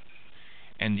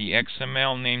 And the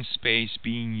XML namespace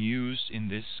being used in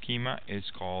this schema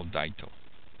is called title.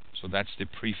 So that's the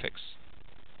prefix.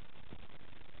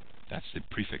 That's the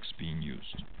prefix being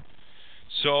used.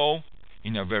 So,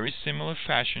 in a very similar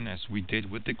fashion as we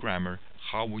did with the grammar,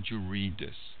 how would you read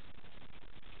this?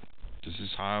 This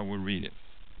is how I would read it.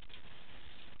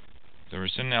 There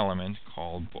is an element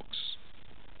called books,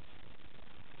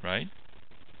 right?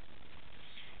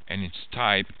 and its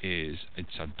type is,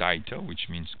 it's a data, which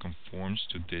means conforms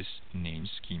to this name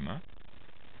schema,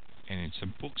 and it's a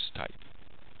books type.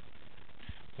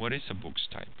 What is a books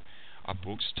type? A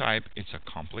books type is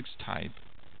a complex type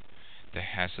that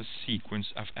has a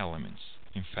sequence of elements.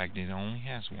 In fact, it only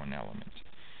has one element.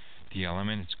 The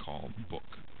element is called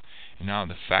book. And now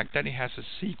the fact that it has a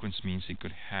sequence means it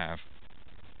could have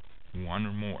one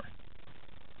or more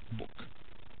book.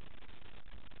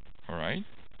 Alright?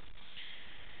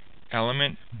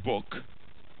 Element book,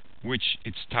 which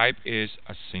its type is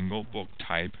a single book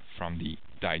type from the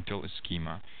title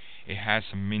schema. It has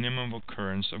a minimum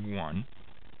occurrence of 1,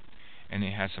 and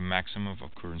it has a maximum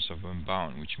occurrence of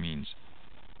unbound, which means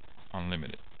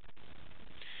unlimited.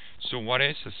 So what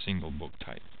is a single book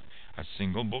type? A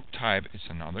single book type is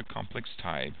another complex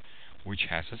type which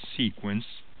has a sequence,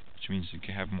 which means you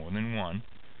can have more than one,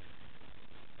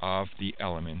 of the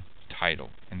element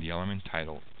title, and the element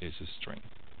title is a string.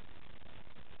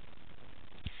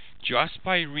 Just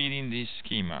by reading this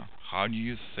schema, how do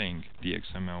you think the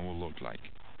XML will look like?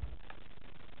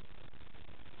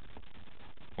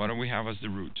 What do we have as the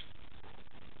root?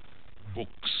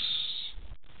 Books.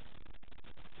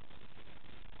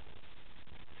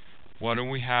 What do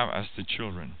we have as the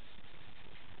children?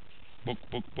 Book,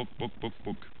 book, book, book, book,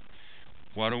 book.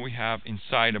 What do we have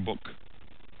inside a book?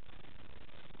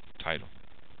 Title.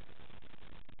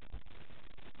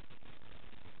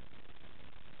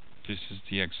 This is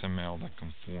the XML that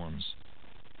conforms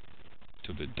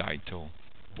to the title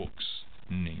books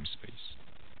namespace.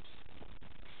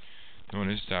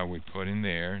 Notice that we put in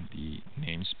there the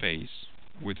namespace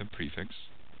with a prefix,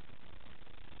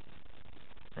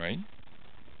 right?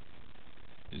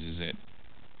 This is it.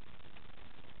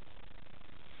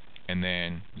 And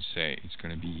then we say it's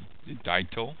going to be the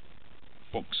title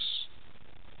books.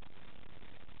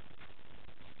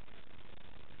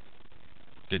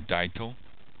 The title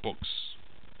books.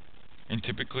 And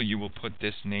typically you will put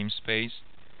this namespace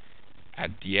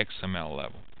at the XML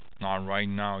level. Now right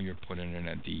now you're putting it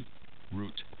at the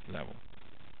root level.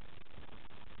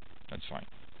 That's fine.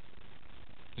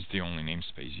 It's the only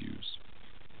namespace used.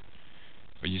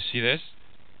 But you see this?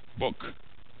 Book,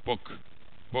 book,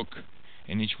 book.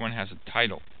 And each one has a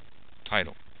title.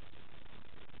 Title.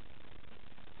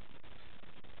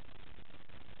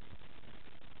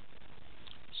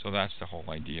 So that's the whole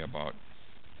idea about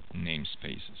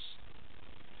namespaces.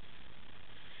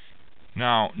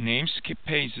 Now,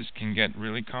 namespaces can get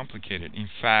really complicated. In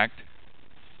fact,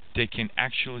 they can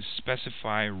actually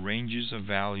specify ranges of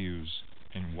values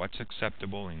and what's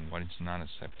acceptable and what is not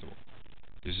acceptable.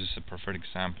 This is a perfect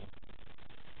example.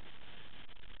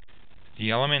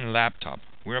 The element laptop.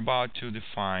 We're about to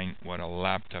define what a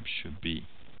laptop should be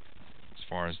as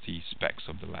far as the specs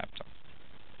of the laptop.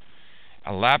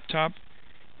 A laptop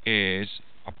is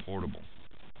a portable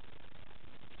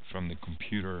from the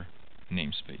computer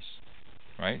namespace,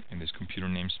 right? And this computer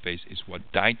namespace is what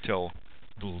Dytel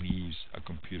believes a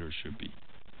computer should be.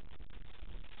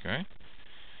 Okay?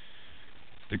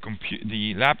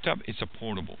 The laptop is a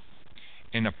portable,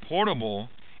 and a portable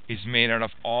is made out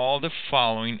of all the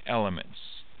following elements.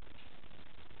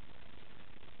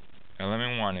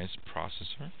 Element 1 is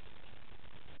processor,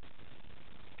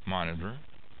 monitor,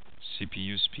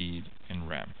 CPU speed, and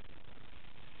RAM.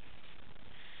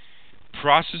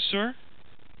 Processor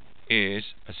is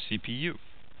a CPU,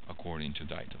 according to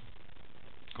Dytel,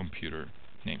 computer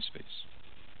namespace.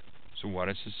 So what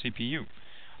is a CPU?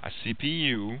 A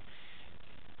CPU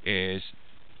is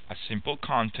a simple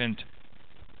content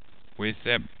with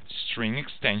a string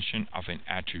extension of an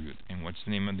attribute. And what's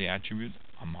the name of the attribute?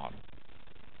 A model.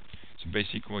 So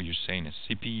basically what you're saying is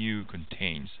CPU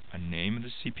contains a name of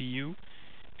the CPU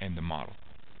and the model.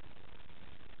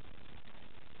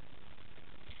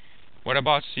 What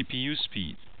about CPU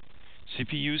speed?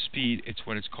 CPU speed, it's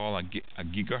what is called a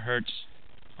gigahertz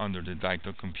under the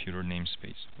Dytel computer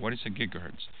namespace. What is a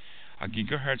gigahertz? A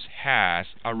gigahertz has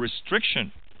a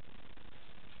restriction.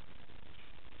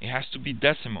 It has to be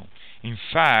decimal. In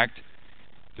fact,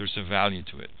 there's a value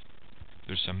to it.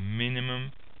 There's a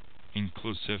minimum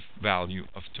inclusive value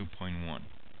of 2.1.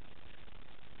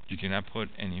 You cannot put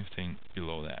anything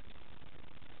below that.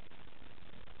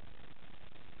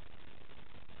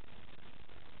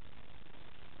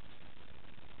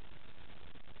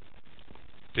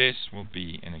 This will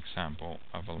be an example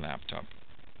of a laptop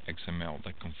XML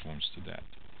that conforms to that.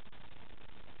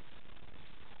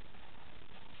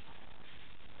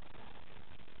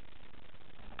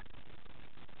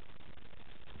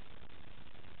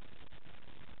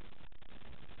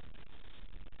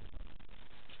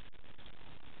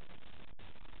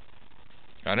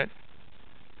 Got it?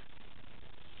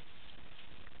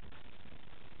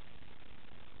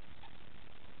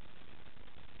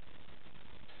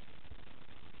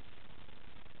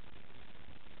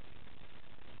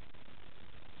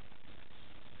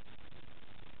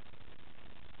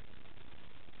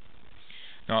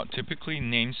 Now, typically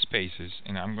namespaces,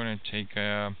 and I'm going to take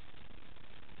a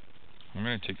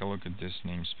look at this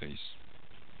namespace.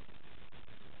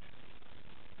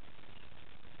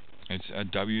 It's a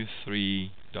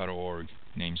w3.org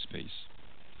namespace.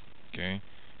 Okay,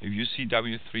 if you see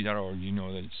w3.org, you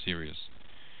know that it's serious.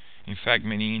 In fact,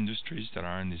 many industries that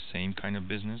are in the same kind of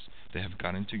business, they have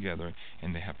gotten together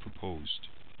and they have proposed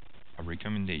a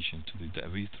recommendation to the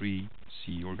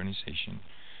W3C organization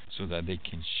so that they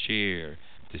can share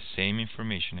the same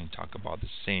information and talk about the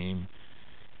same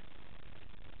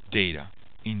data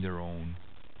in their own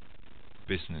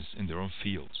business, in their own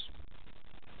fields.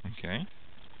 Okay?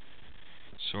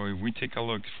 So if we take a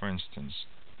look, for instance,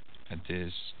 at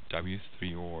this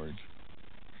W3org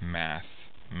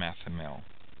MathML.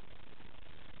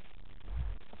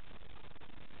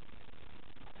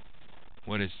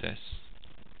 What is this?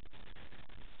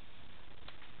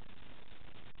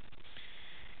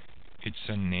 It's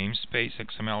a namespace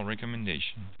XML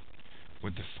recommendation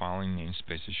with the following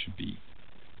namespaces should be.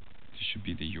 This should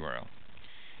be the URL.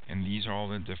 And these are all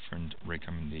the different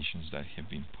recommendations that have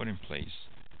been put in place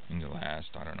in the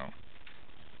last, I don't know,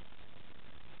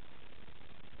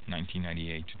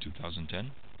 1998 to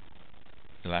 2010,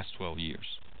 the last 12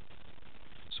 years.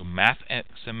 So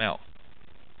MathXML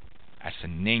as a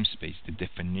namespace, the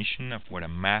definition of what a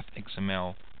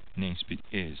MathXML namespace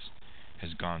is,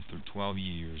 has gone through 12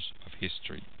 years of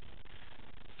history,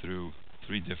 through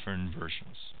 4 different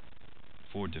versions.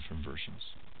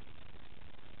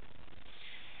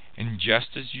 And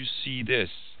just as you see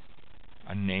this,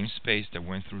 a namespace that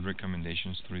went through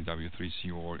recommendations through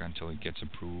W3C org until it gets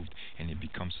approved and it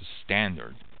becomes a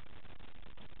standard,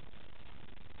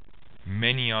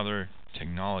 many other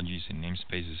technologies and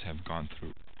namespaces have gone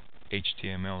through.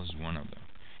 HTML is one of them.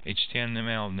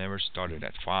 HTML never started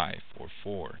at 5 or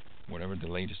 4, whatever the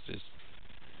latest is.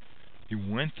 It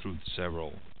went through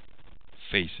several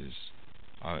phases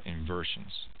and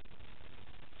versions,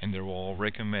 and they're all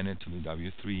recommended to the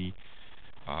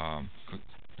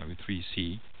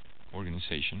W3C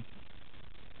organization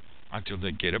until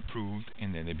they get approved,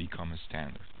 and then they become a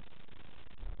standard.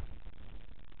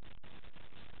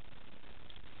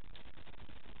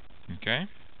 Okay?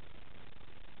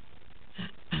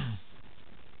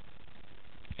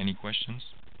 Any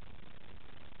questions?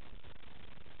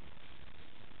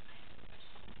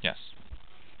 Yes.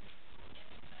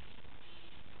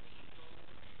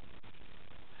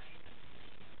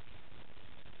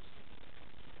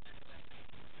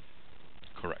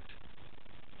 Correct.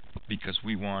 Because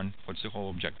we want, what's the whole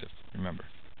objective? Remember,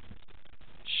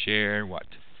 share what?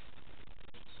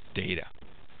 Data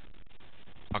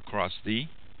across the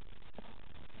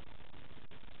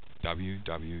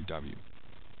www,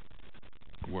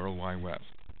 World Wide Web.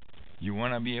 You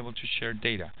want to be able to share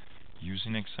data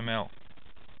using XML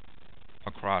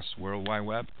across World Wide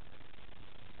Web.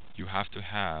 You have to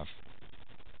have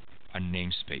a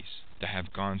namespace that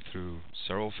have gone through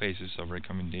several phases of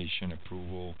recommendation,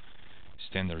 approval,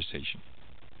 standardization.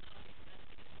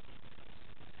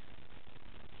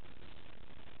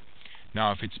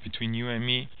 Now, if it's between you and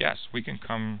me, yes, we can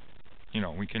come,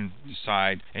 we can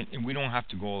decide, and we don't have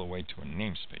to go all the way to a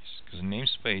namespace, because a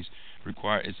namespace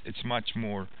it's much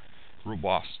more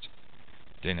robust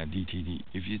than a DTD.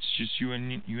 If it's just you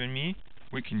and me,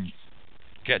 we can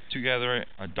get together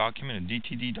a document, a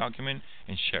DTD document,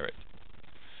 and share it.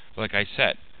 Like I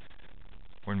said,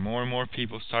 when more and more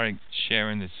people started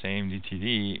sharing the same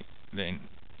DTD, then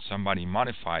somebody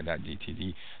modified that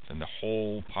DTD, then the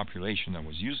whole population that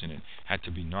was using it had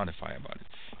to be notified about it,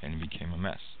 and it became a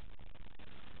mess.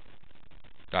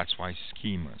 That's why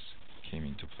schemas came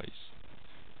into place.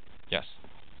 Yes?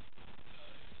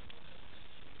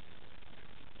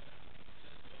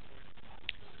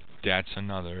 That's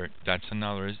another.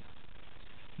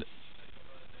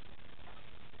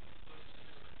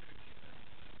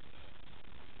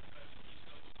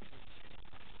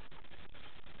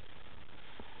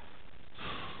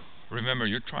 Remember,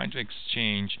 you're trying to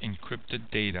exchange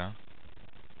encrypted data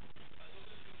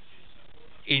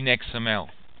in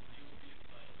XML.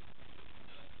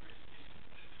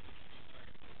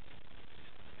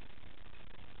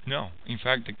 No, in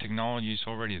fact, the technology is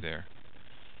already there.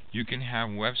 You can have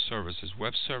web services.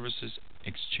 Web services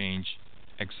exchange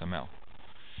XML.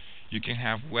 You can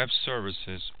have web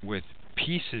services with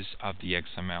pieces of the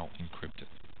XML encrypted.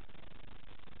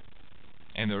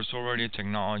 And there's already a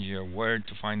technology of where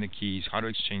to find the keys, how to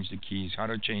exchange the keys, how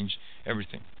to change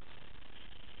everything.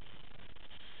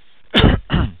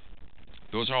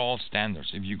 Those are all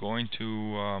standards. If you go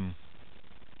into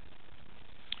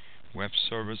web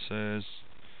services,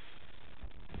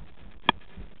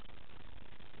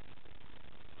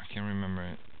 I can't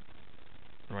remember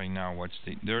now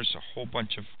there's a whole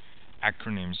bunch of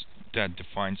acronyms that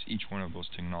defines each one of those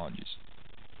technologies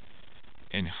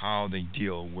and how they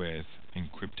deal with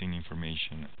encrypting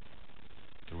information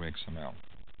through XML.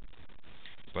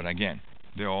 But again,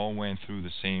 they all went through the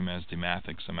same as the Math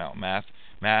XML. Math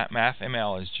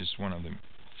ML is just one of the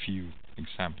few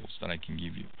examples that I can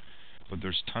give you. But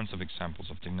there's tons of examples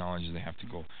of technologies they have to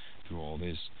go through all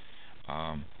this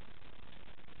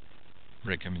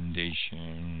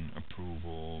recommendation,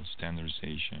 approval,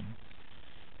 standardization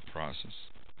process.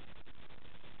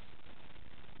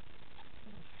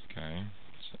 Okay,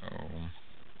 so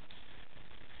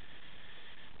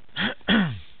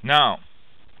now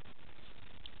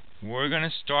we're going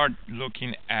to start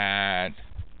looking at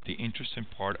the interesting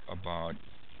part about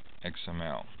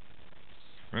XML.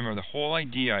 Remember, the whole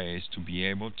idea is to be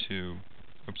able to,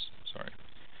 oops, sorry,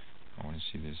 I want to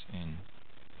see this in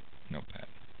Notepad.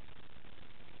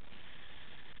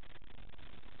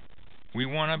 We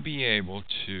want to be able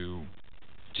to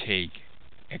take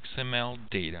XML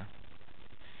data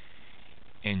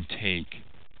and take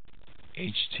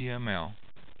HTML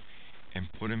and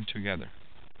put them together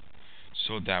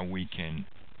so that we can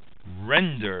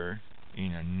render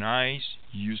in a nice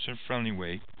user-friendly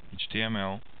way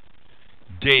HTML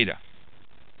data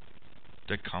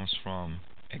that comes from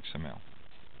XML.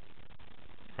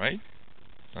 Right?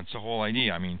 That's the whole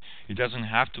idea. I mean, it doesn't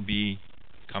have to be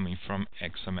coming from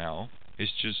XML.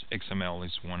 It's just XML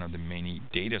is one of the many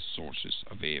data sources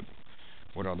available.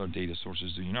 What other data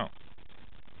sources do you know?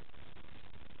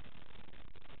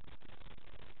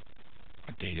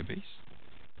 A database.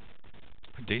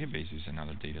 A database is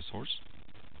another data source.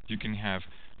 You can have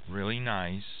really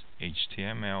nice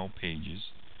HTML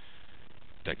pages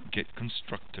that get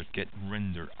constructed, get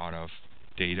rendered out of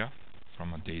data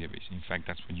from a database. In fact,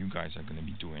 that's what you guys are going to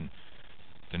be doing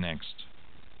the next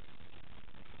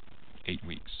 8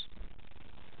 weeks.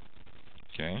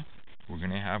 Okay? We're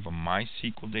going to have a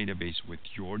MySQL database with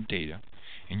your data,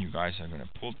 and you guys are going to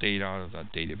pull data out of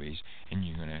that database, and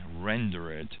you're going to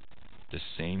render it the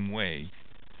same way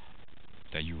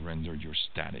that you render your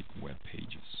static web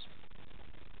pages.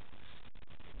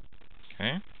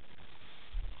 Okay?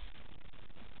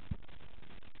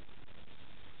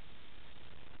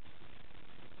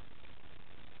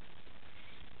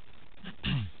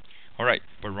 All right,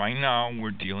 but right now we're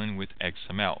dealing with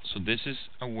XML. So this is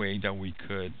a way that we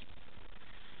could,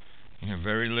 in a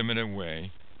very limited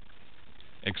way,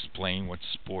 explain what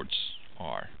sports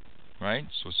are, right?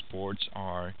 So sports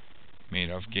are made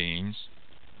of games,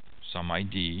 some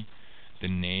ID, the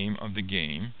name of the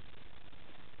game,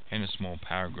 and a small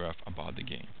paragraph about the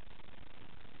game,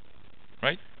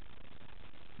 right?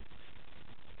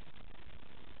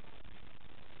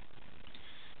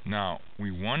 Now,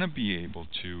 we want to be able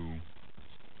to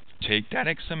take that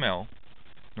XML.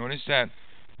 Notice that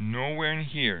nowhere in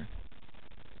here,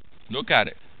 look at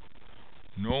it,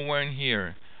 nowhere in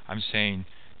here I'm saying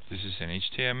this is an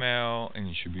HTML and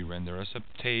it should be rendered as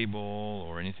a table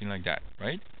or anything like that,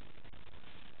 right?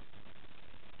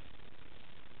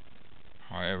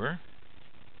 However,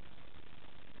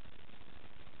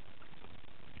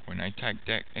 when I type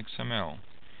that XML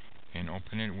and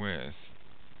open it with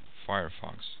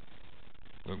Firefox,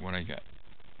 look what I get.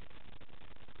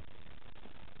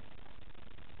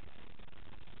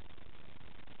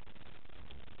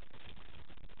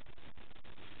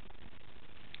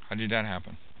 How did that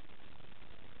happen?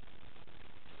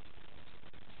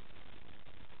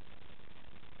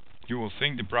 You will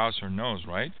think the browser knows,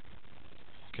 right?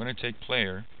 I'm going to take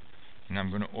player and I'm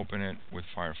going to open it with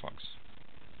Firefox.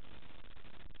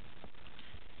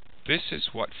 This is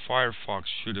what Firefox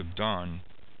should have done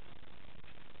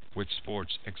with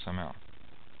Sports XML.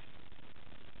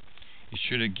 It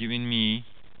should have given me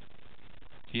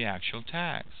the actual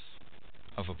tags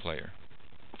of a player,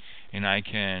 and I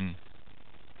can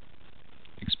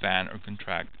expand or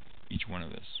contract each one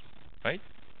of this, right?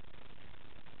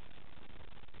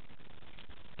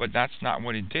 But that's not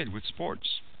what it did with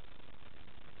sports.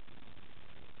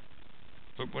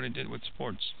 Look what it did with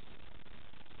sports.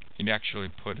 It actually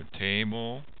put a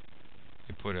table,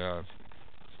 it put a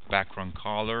background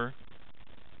color.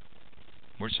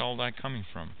 Where's all that coming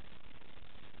from?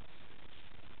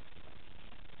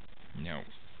 No.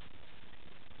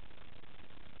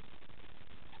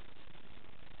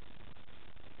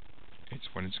 It's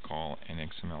what it's called an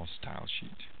XML style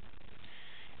sheet.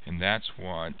 And that's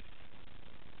what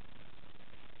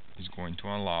is going to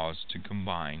allow us to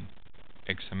combine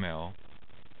XML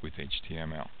with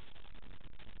HTML.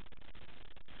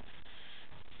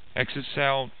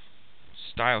 XSL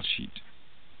style sheet.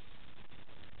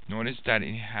 Notice that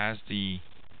it has the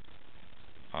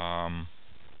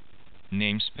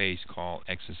namespace called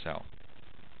XSL,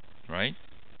 right?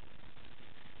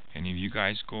 And if you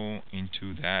guys go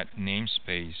into that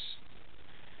namespace,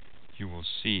 you will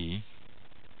see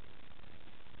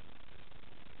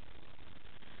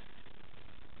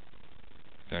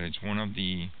that it's one of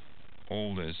the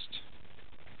oldest.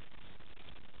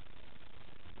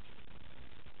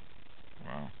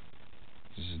 Wow,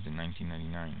 this is the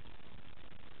 1999.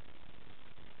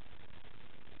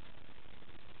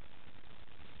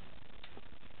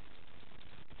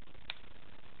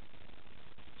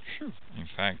 Sure. In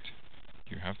fact,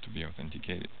 you have to be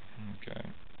authenticated. Okay.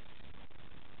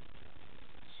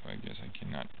 So I guess I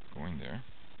cannot go in there.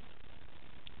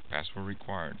 Password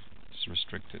required. It's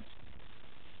restricted.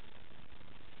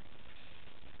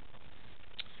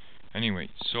 Anyway,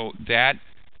 so that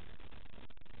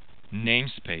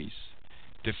namespace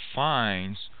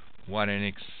defines what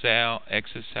an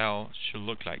XSL should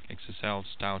look like, XSL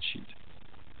style sheet.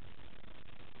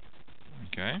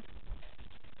 Okay?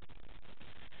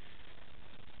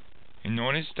 And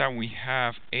notice that we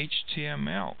have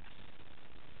HTML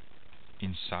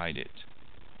inside it.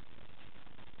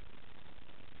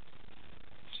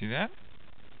 See that?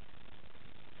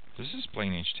 This is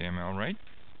plain HTML, right?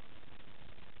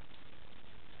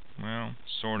 Well,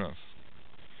 sort of.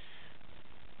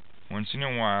 Once in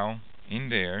a while, in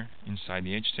there, inside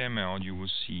the HTML, you will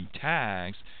see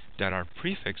tags that are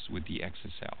prefixed with the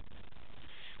XSL,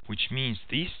 which means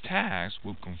these tags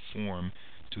will conform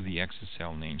to the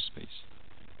XSL namespace.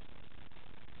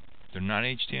 They're not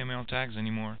HTML tags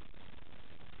anymore.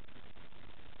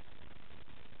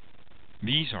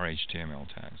 These are HTML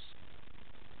tags.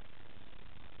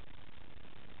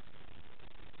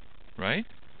 Right?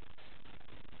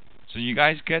 So you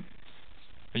guys get,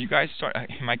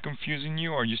 am I confusing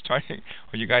you, or are you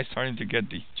guys starting to get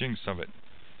the jinx of it?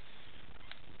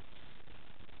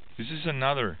 This is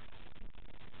another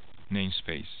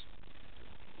namespace.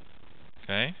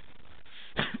 Okay?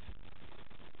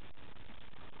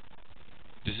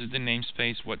 This is the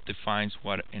namespace, what defines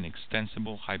what an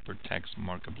extensible hypertext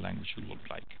markup language should look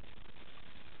like.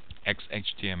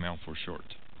 XHTML for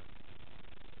short.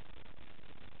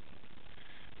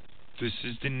 This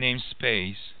is the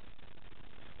namespace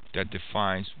that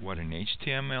defines what an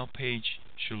HTML page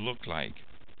should look like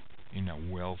in a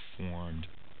well-formed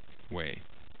way,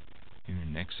 in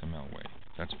an XML way.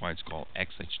 That's why it's called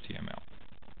XHTML.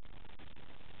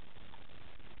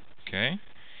 Okay?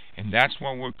 And that's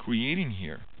what we're creating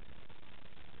here.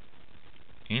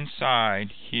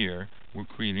 Inside here, we're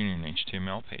creating an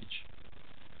HTML page.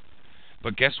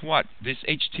 But guess what? This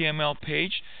HTML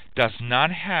page does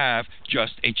not have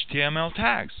just HTML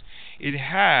tags. It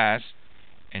has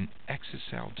an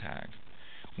XSL tag,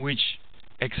 which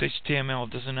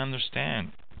XHTML doesn't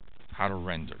understand how to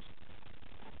render.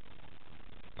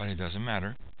 But it doesn't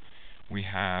matter. We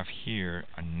have here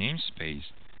a namespace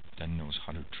that knows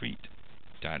how to treat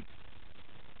that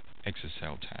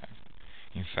XSL tag.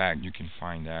 In fact, you can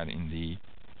find that in the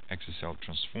XSL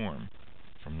transform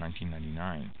from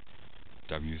 1999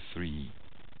 W3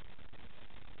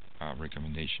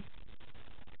 recommendation.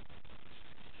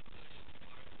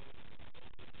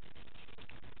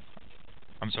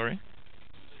 I'm sorry?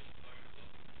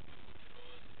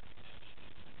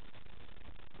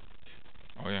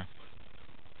 Oh yeah.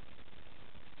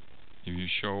 If you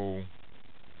show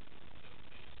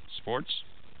sports,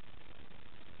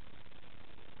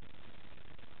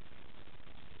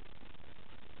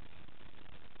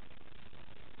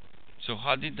 so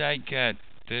how did I get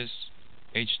this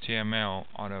HTML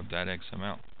out of that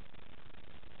XML?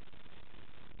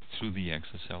 Through the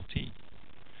XSLT.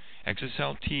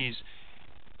 XSLT's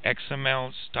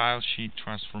XML style sheet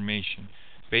transformation.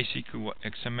 Basically, what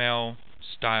XML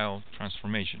style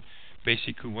transformation.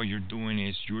 Basically, what you're doing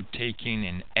is you're taking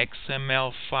an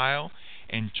XML file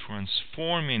and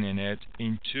transforming it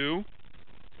into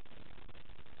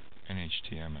an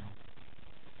HTML.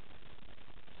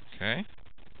 Okay?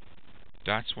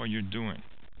 That's what you're doing.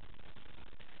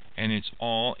 And it's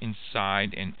all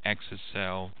inside an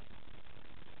XSL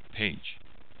page.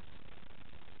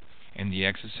 And the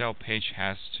XSL page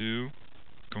has to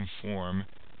conform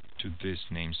to this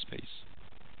namespace.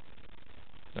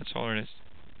 That's all it is.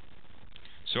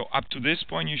 So up to this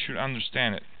point, you should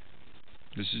understand it.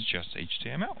 This is just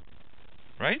HTML,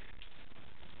 right?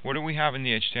 What do we have in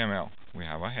the HTML? We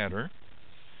have a header.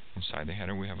 Inside the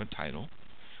header, we have a title.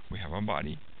 We have a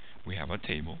body. We have a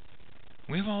table.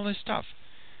 We have all this stuff.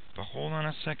 But hold on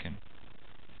a second.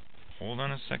 Hold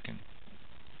on a second.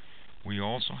 We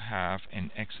also have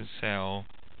an XSL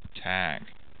tag,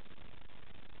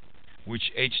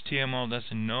 which HTML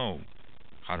doesn't know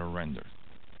how to render.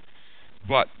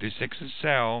 But this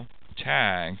XSL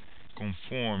tag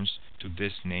conforms to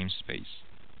this namespace.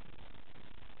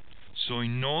 So it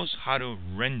knows how to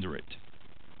render it.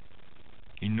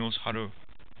 It knows how to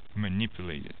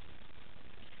manipulate it.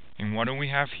 And what do we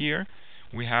have here?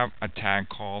 We have a tag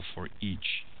call for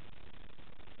each.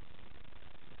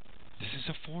 This is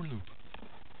a for loop.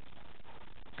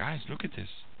 Guys, look at this.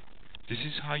 This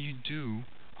is how you do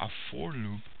a for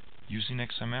loop using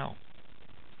XML.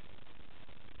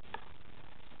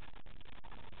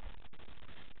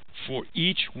 For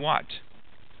each what?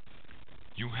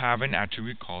 You have an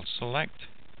attribute called select.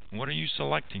 What are you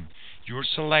selecting? You're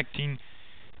selecting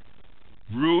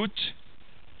root,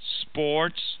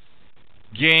 sports,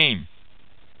 game.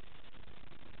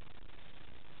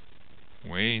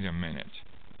 Wait a minute.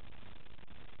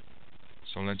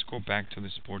 So let's go back to the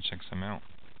sports XML.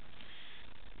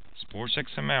 Sports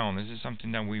XML, this is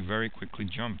something that we very quickly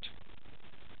jumped.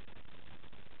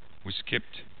 We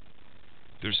skipped.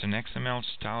 There's an XML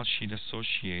style sheet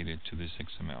associated to this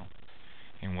XML.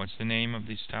 And what's the name of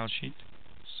the style sheet?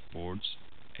 Sports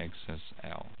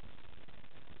XSL.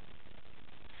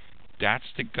 That's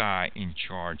the guy in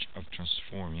charge of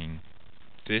transforming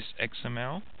this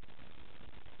XML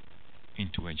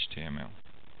into HTML.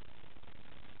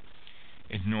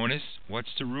 And notice,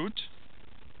 what's the root?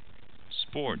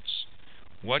 Sports.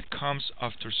 What comes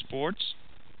after sports?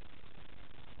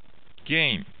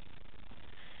 Game.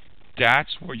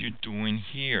 That's what you're doing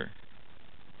here.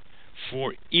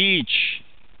 For each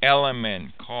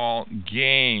element called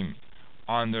game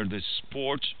under the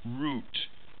sports root,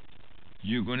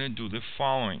 you're going to do the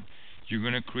following. You're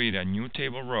going to create a new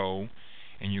table row,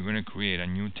 and you're going to create a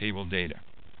new table data.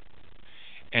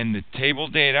 And the table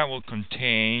data will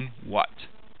contain what?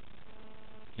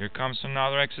 Here comes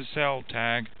another XSL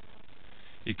tag.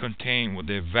 It contains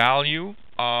the value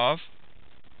of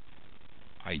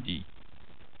ID,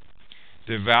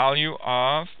 the value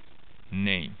of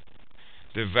name,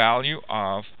 the value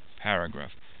of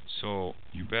paragraph. So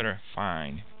you better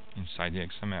find inside the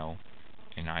XML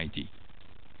an ID,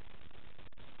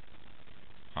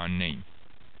 a name,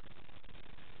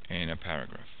 and a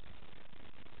paragraph.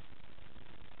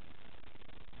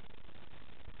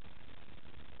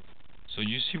 So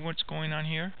you see what's going on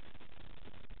here?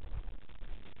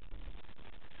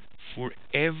 For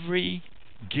every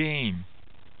game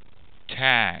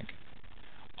tag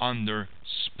under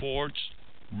sports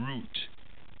root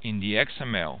in the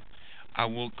XML, I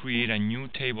will create a new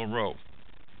table row.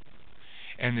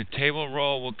 And the table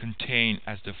row will contain,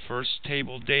 as the first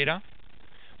table data,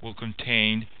 will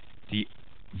contain the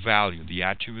value, the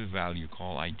attribute value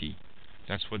called ID.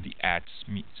 That's what the at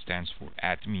stands for.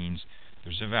 At means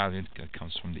there's a value that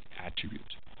comes from the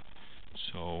attribute.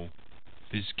 So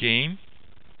this game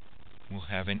will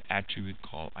have an attribute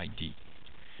called ID.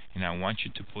 And I want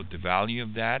you to put the value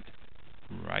of that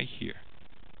right here.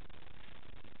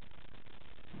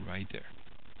 Right there.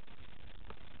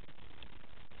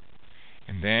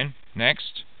 And then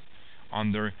next,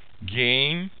 under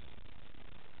game,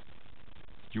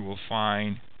 you will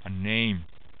find a name.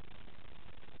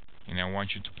 And I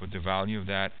want you to put the value of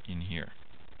that in here.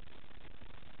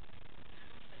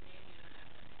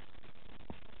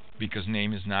 Because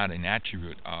name is not an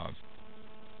attribute of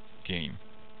game.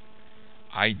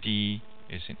 ID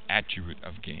is an attribute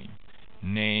of game.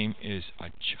 Name is a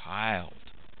child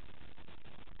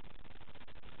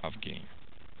of game.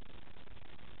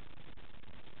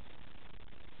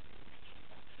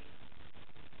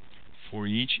 For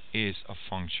each is a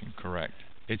function, correct.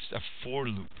 It's a for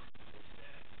loop.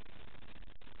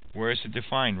 Where is it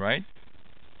defined, right?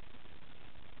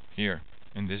 Here,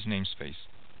 in this namespace.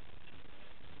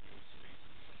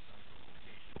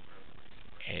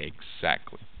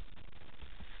 Exactly.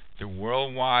 The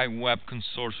World Wide Web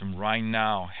Consortium right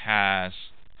now has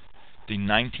the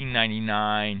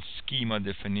 1999 schema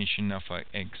definition of an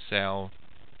Excel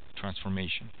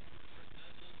transformation.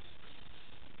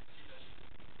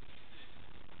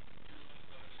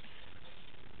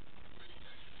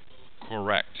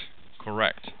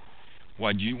 Correct.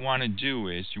 What you want to do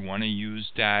is you want to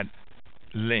use that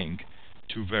link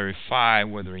to verify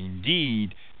whether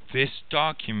indeed this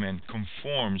document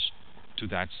conforms to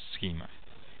that schema.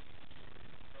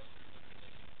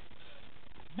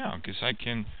 Yeah, because I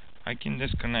can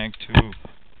disconnect to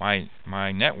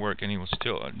my network and it will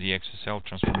still, the XSL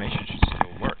transformation should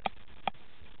still work.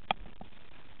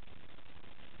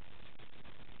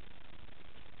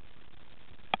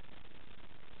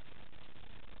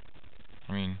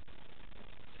 I mean,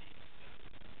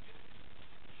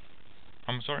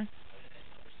 I'm sorry?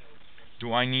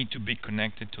 Do I need to be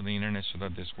connected to the internet so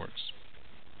that this works?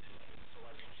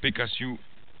 Because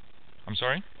I'm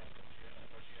sorry?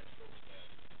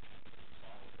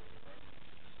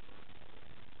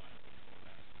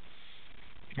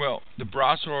 Well, the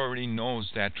browser already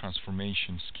knows that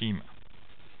transformation schema,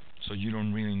 so you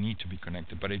don't really need to be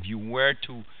connected. But if you were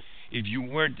to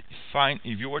find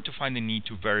the need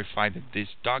to verify that this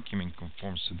document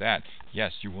conforms to that,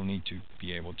 yes, you will need to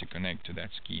be able to connect to that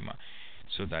schema,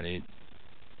 so that it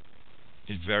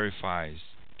verifies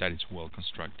that it's well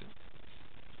constructed.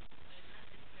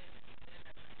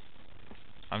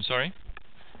 I'm sorry?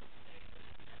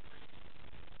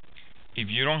 If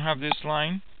you don't have this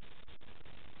line,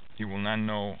 you will not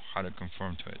know how to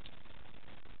conform to it.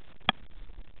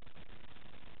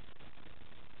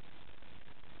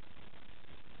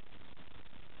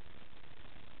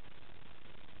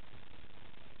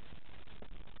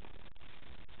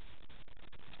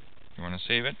 You want to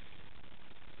save it?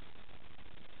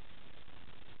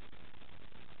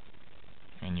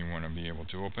 And you want to be able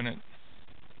to open it.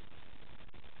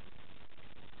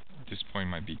 This point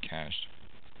might be cached,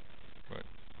 but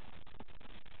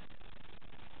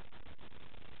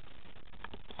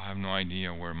I have no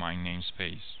idea where my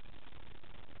namespace.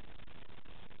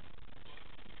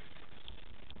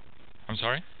 I'm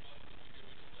sorry?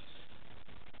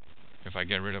 If I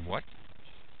get rid of what?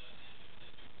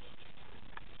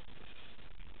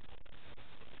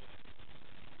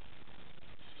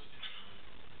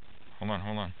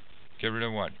 Hold on. Get rid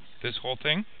of what? This whole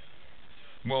thing?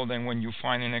 Well, then when you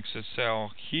find an XSL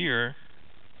here,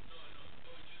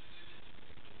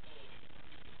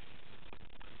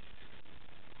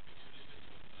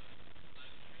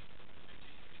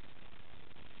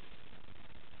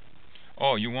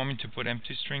 oh, you want me to put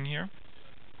empty string here?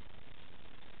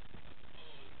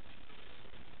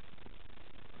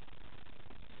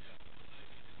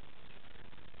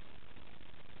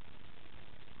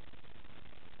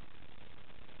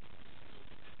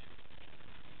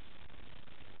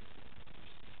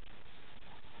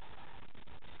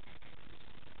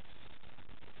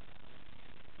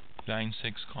 Line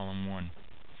 6, column 1.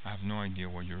 I have no idea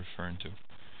what you're referring to.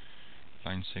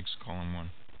 Line 6, column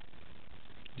 1.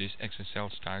 This XSL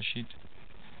style sheet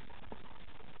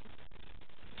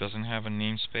doesn't have a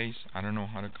namespace. I don't know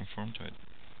how to conform to it.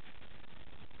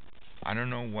 I don't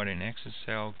know what an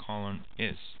XSL column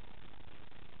is.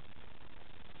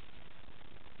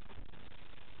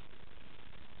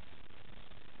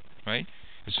 Right?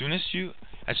 As soon as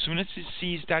it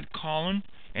sees that column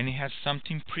and it has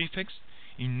something prefixed,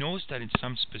 it knows that it's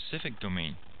some specific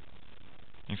domain.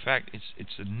 In fact,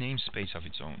 it's a namespace of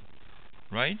its own,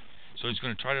 right? So it's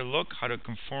going to try to look how to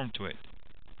conform to it.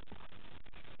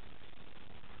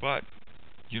 But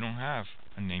you don't have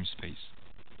a namespace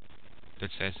that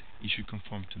says you should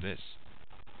conform to this.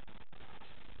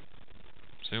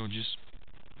 So it'll just,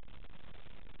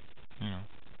 and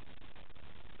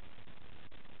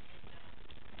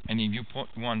if you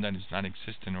put one that is not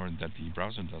existent or that the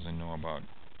browser doesn't know about,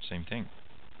 same thing.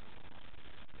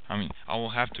 I mean, I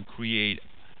will have to create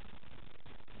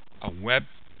a web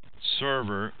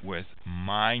server with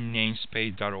my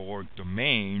namespace.org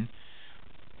domain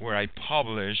where I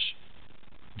publish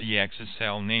the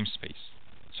XSL namespace.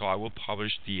 So I will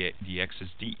publish the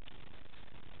XSD,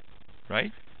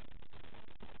 right?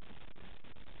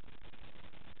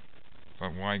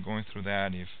 But why going through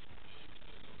that if...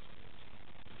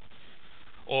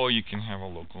 Or you can have a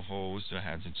local host that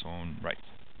has its own... Right.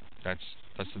 That's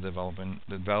the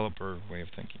developer way of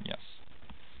thinking, yes.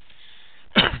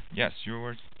 Yes, you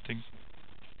were thinking...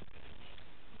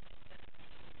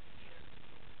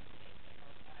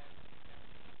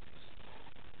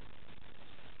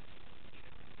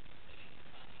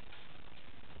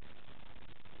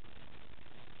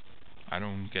 I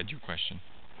don't get your question.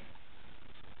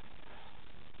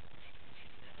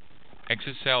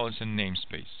 XSL is a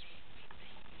namespace.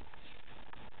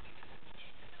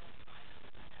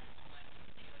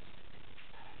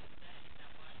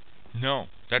 No,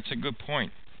 that's a good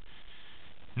point.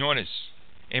 Notice,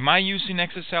 am I using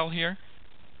XSL here?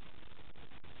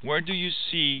 Where do you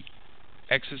see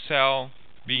XSL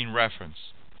being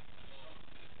referenced?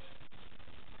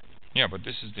 Yeah, but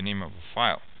this is the name of a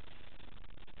file.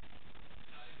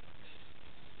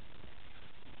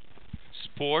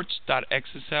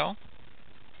 Sports.xsl.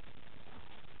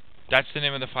 That's the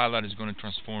name of the file that is going to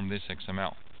transform this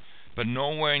XML. But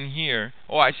nowhere in here...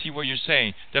 Oh, I see what you're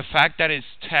saying. The fact that it's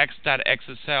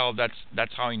text.xsl,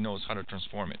 that's how he knows how to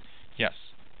transform it. Yes.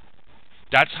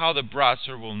 That's how the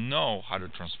browser will know how to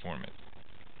transform it.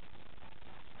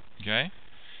 Okay?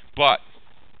 But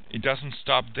it doesn't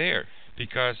stop there.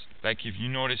 Because, like if you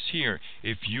notice here,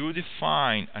 if you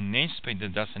define a namespace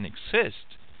that doesn't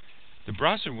exist, the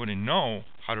browser wouldn't know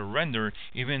how to render,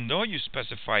 even though you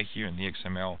specify here in the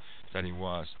XML that it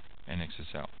was an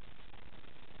XSL.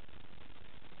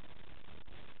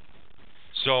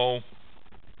 So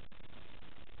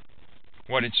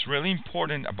what is really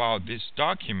important about this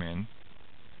document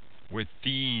with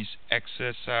these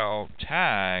XSL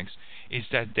tags is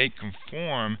that they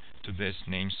conform to this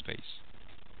namespace.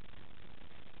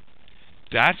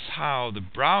 That's how the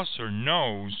browser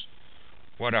knows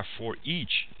what a for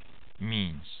each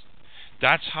means.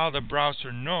 That's how the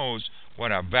browser knows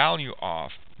what a value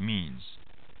of means.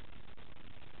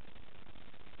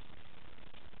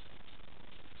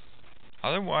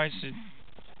 Otherwise,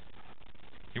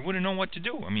 it wouldn't know what to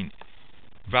do. I mean,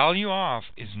 value of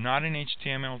is not an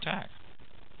HTML tag.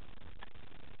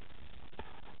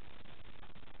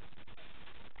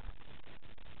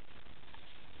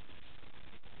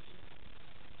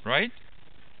 Right?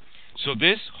 So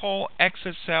this whole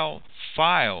XSL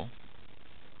file,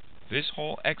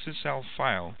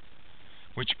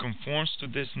 which conforms to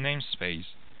this namespace,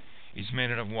 is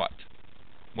made out of what?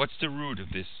 What's the root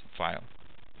of this file?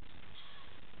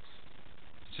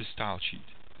 It's a style sheet.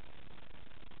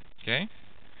 Okay?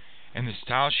 And the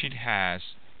style sheet has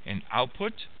an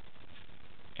output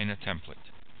and a template.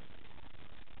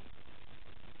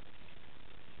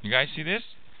 You guys see this?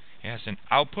 It has an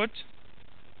output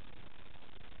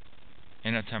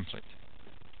and a template.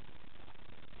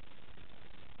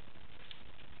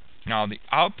 Now the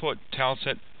output tells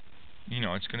it,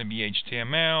 it's going to be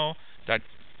HTML, that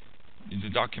the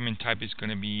document type is going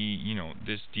to be,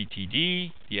 this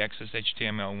DTD, the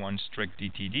XSHTML1 strict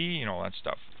DTD, and all that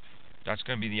stuff. That's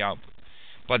going to be the output.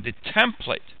 But the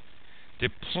template,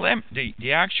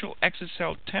 the actual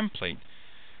XSL template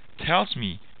tells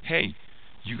me, hey,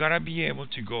 you got to be able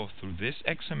to go through this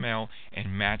XML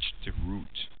and match the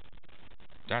root.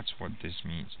 That's what this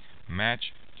means.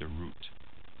 Match the root.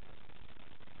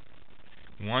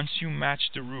 Once you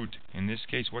match the root, in this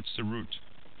case, what's the root?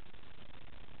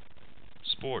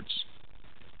 Sports.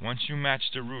 Once you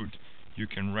match the root, you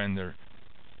can render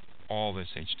all this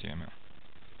HTML.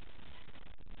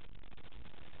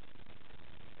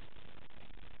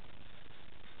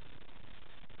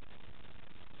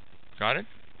 Got it?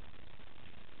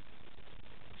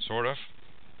 Sort of.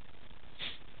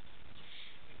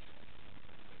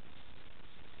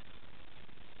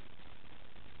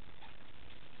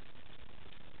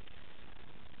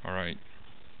 All right.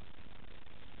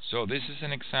 So this is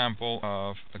an example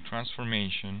of a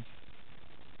transformation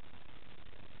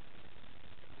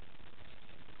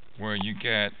where you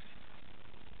can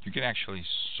actually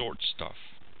sort stuff.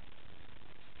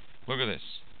 Look at this.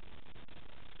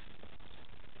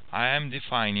 I am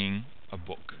defining a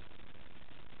book.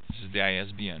 This is the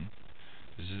ISBN.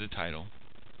 This is the title.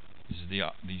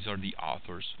 These are the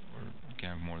authors, or you can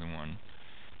have more than one.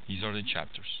 These are the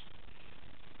chapters.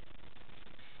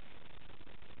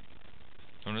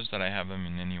 Notice that I have them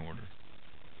in any order.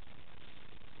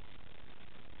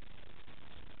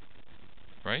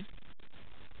 Right?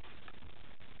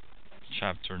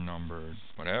 Chapter number,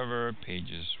 whatever,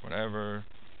 pages, whatever,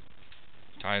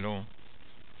 title.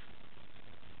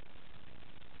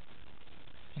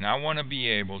 And I want to be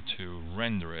able to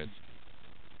render it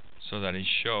so that it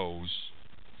shows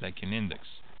like an index.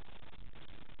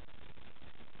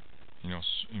 In a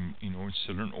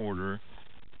certain order,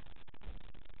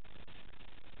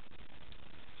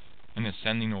 in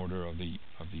ascending order of the.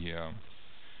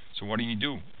 So what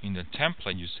do? In the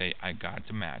template, you say I got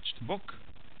to match the book.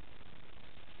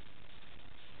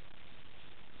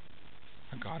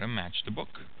 I got to match the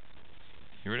book.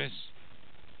 Here it is.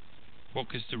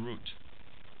 Book is the root.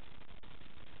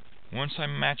 Once I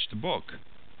match the book,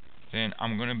 then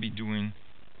I'm going to be doing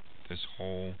this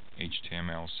whole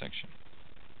HTML section.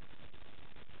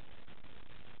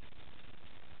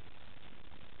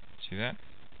 See that?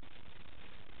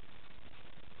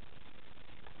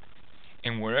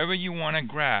 And wherever you want to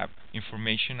grab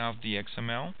information of the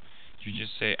XML, you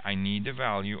just say I need the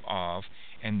value of,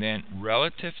 and then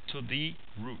relative to the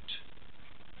root,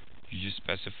 you just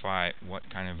specify what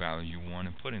kind of value you want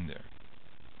to put in there.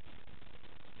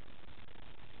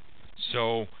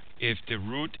 So if the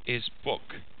root is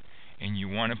book and you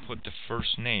want to put the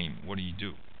first name, what do?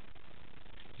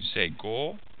 You say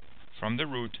go from the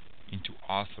root into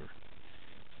author.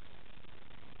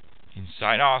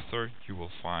 Inside author, you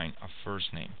will find a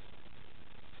first name.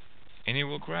 And it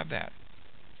will grab that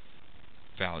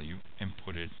value and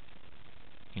put it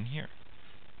in here.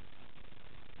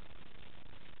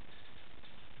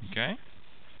 Okay?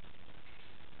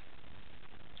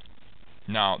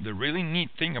 Now, the really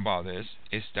neat thing about this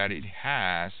is that it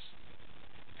has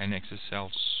an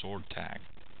XSL sort tag.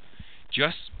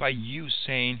 just by you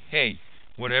saying, hey,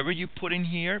 whatever you put in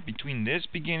here between this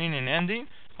beginning and ending,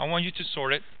 I want you to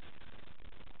sort it,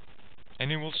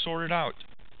 and it will sort it out.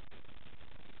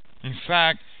 In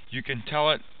fact, you can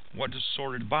tell it what to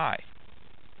sort it by.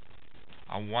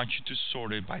 I want you to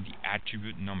sort it by the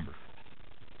attribute number.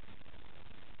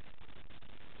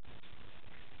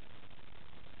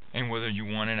 And whether you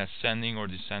want it ascending or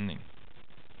descending.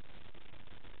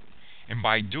 And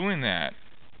by doing that,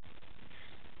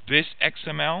 this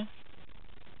XML,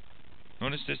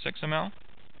 notice this XML?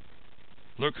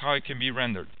 Look how it can be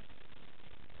rendered.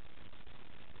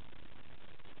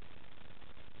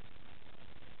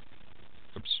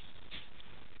 Oops.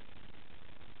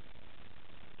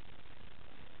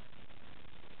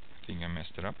 I think I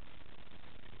messed it up.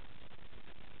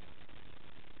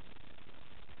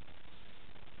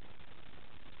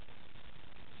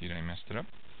 Did I mess it up?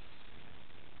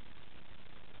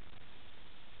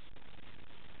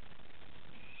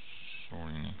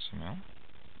 Sorting XML.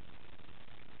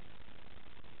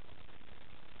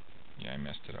 Yeah, I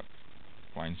messed it up.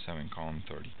 Line 7, column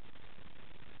 30.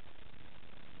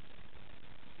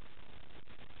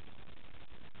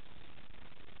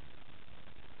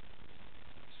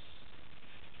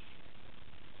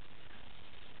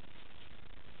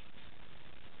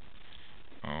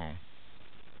 Oh.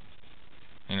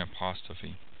 An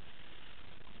apostrophe.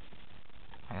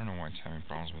 I don't know why it's having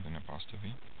problems with an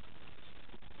apostrophe.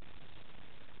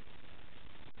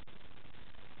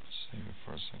 Save it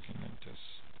for a second like this.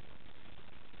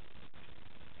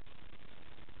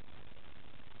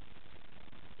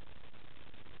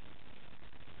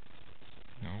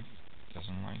 Nope,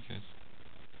 doesn't like it.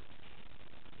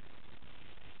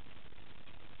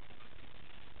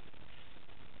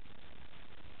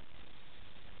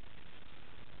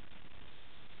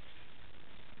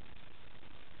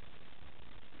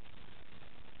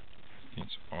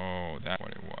 It's, oh, that's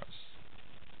what it was.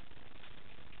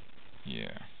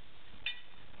 Yeah.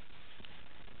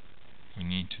 We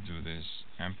need to do this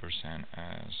ampersand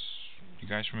as, you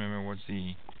guys remember what's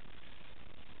the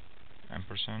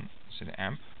ampersand? Is it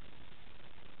amp?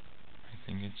 I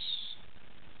think it's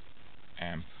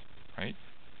amp, right?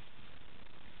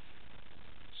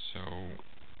 So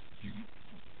you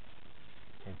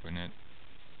open it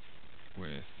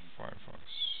with Firefox.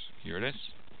 Here it is.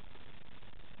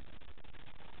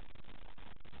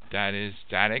 That is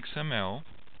that XML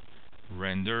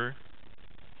render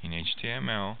in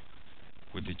HTML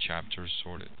with the chapters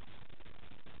sorted.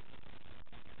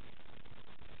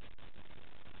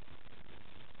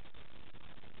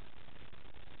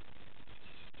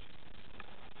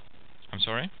 I'm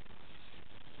sorry?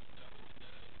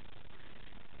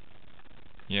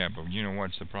 Yeah, but you know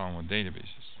what's the problem with databases?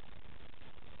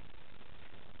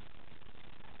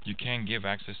 You can't give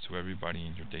access to everybody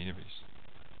in your database.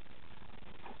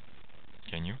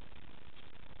 Can you?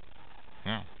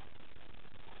 No.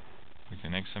 With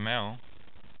an XML,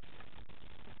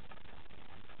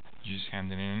 you just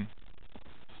hand it in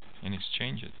and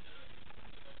exchange it.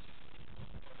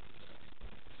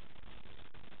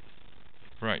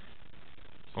 Right.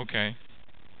 Okay.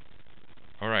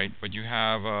 Alright, but you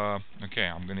have, okay,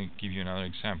 I'm going to give you another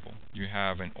example. You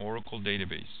have an Oracle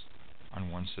database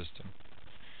on one system,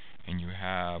 and you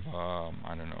have,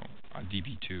 I don't know, a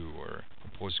DB2 or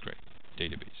a Postgre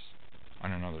database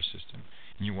on another system,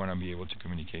 and you want to be able to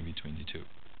communicate between the two.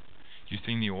 You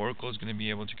think the Oracle is going to be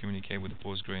able to communicate with the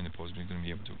Postgre, and the Postgre is going to be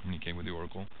able to communicate with the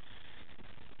Oracle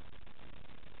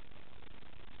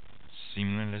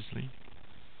seamlessly?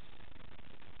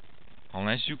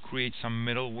 Unless you create some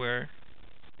middleware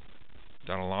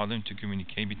that allow them to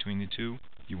communicate between the two,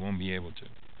 you won't be able to.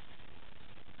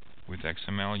 With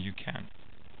XML, you can.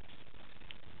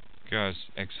 Because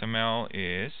XML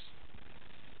is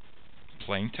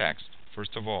plain text.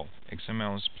 First of all,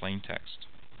 XML is plain text,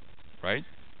 right?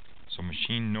 So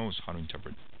machine knows how to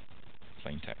interpret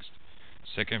plain text.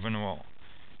 Second of all,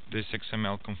 this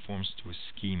XML conforms to a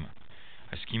schema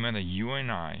that you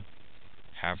and I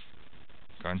have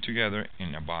gotten together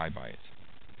and abide by it.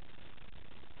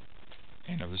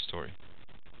 End of the story.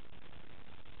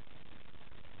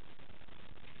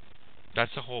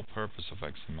 That's the whole purpose of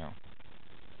XML.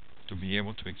 To be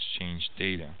able to exchange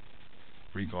data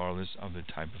regardless of the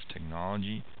type of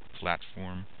technology,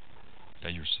 platform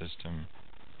that your system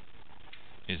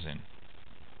is in.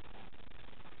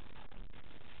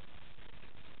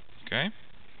 Okay?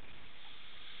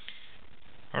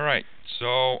 Alright,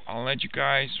 so I'll let you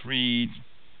guys read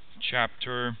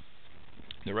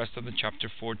the rest of the chapter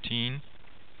 14.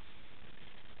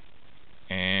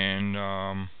 And,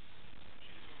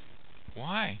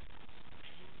 why?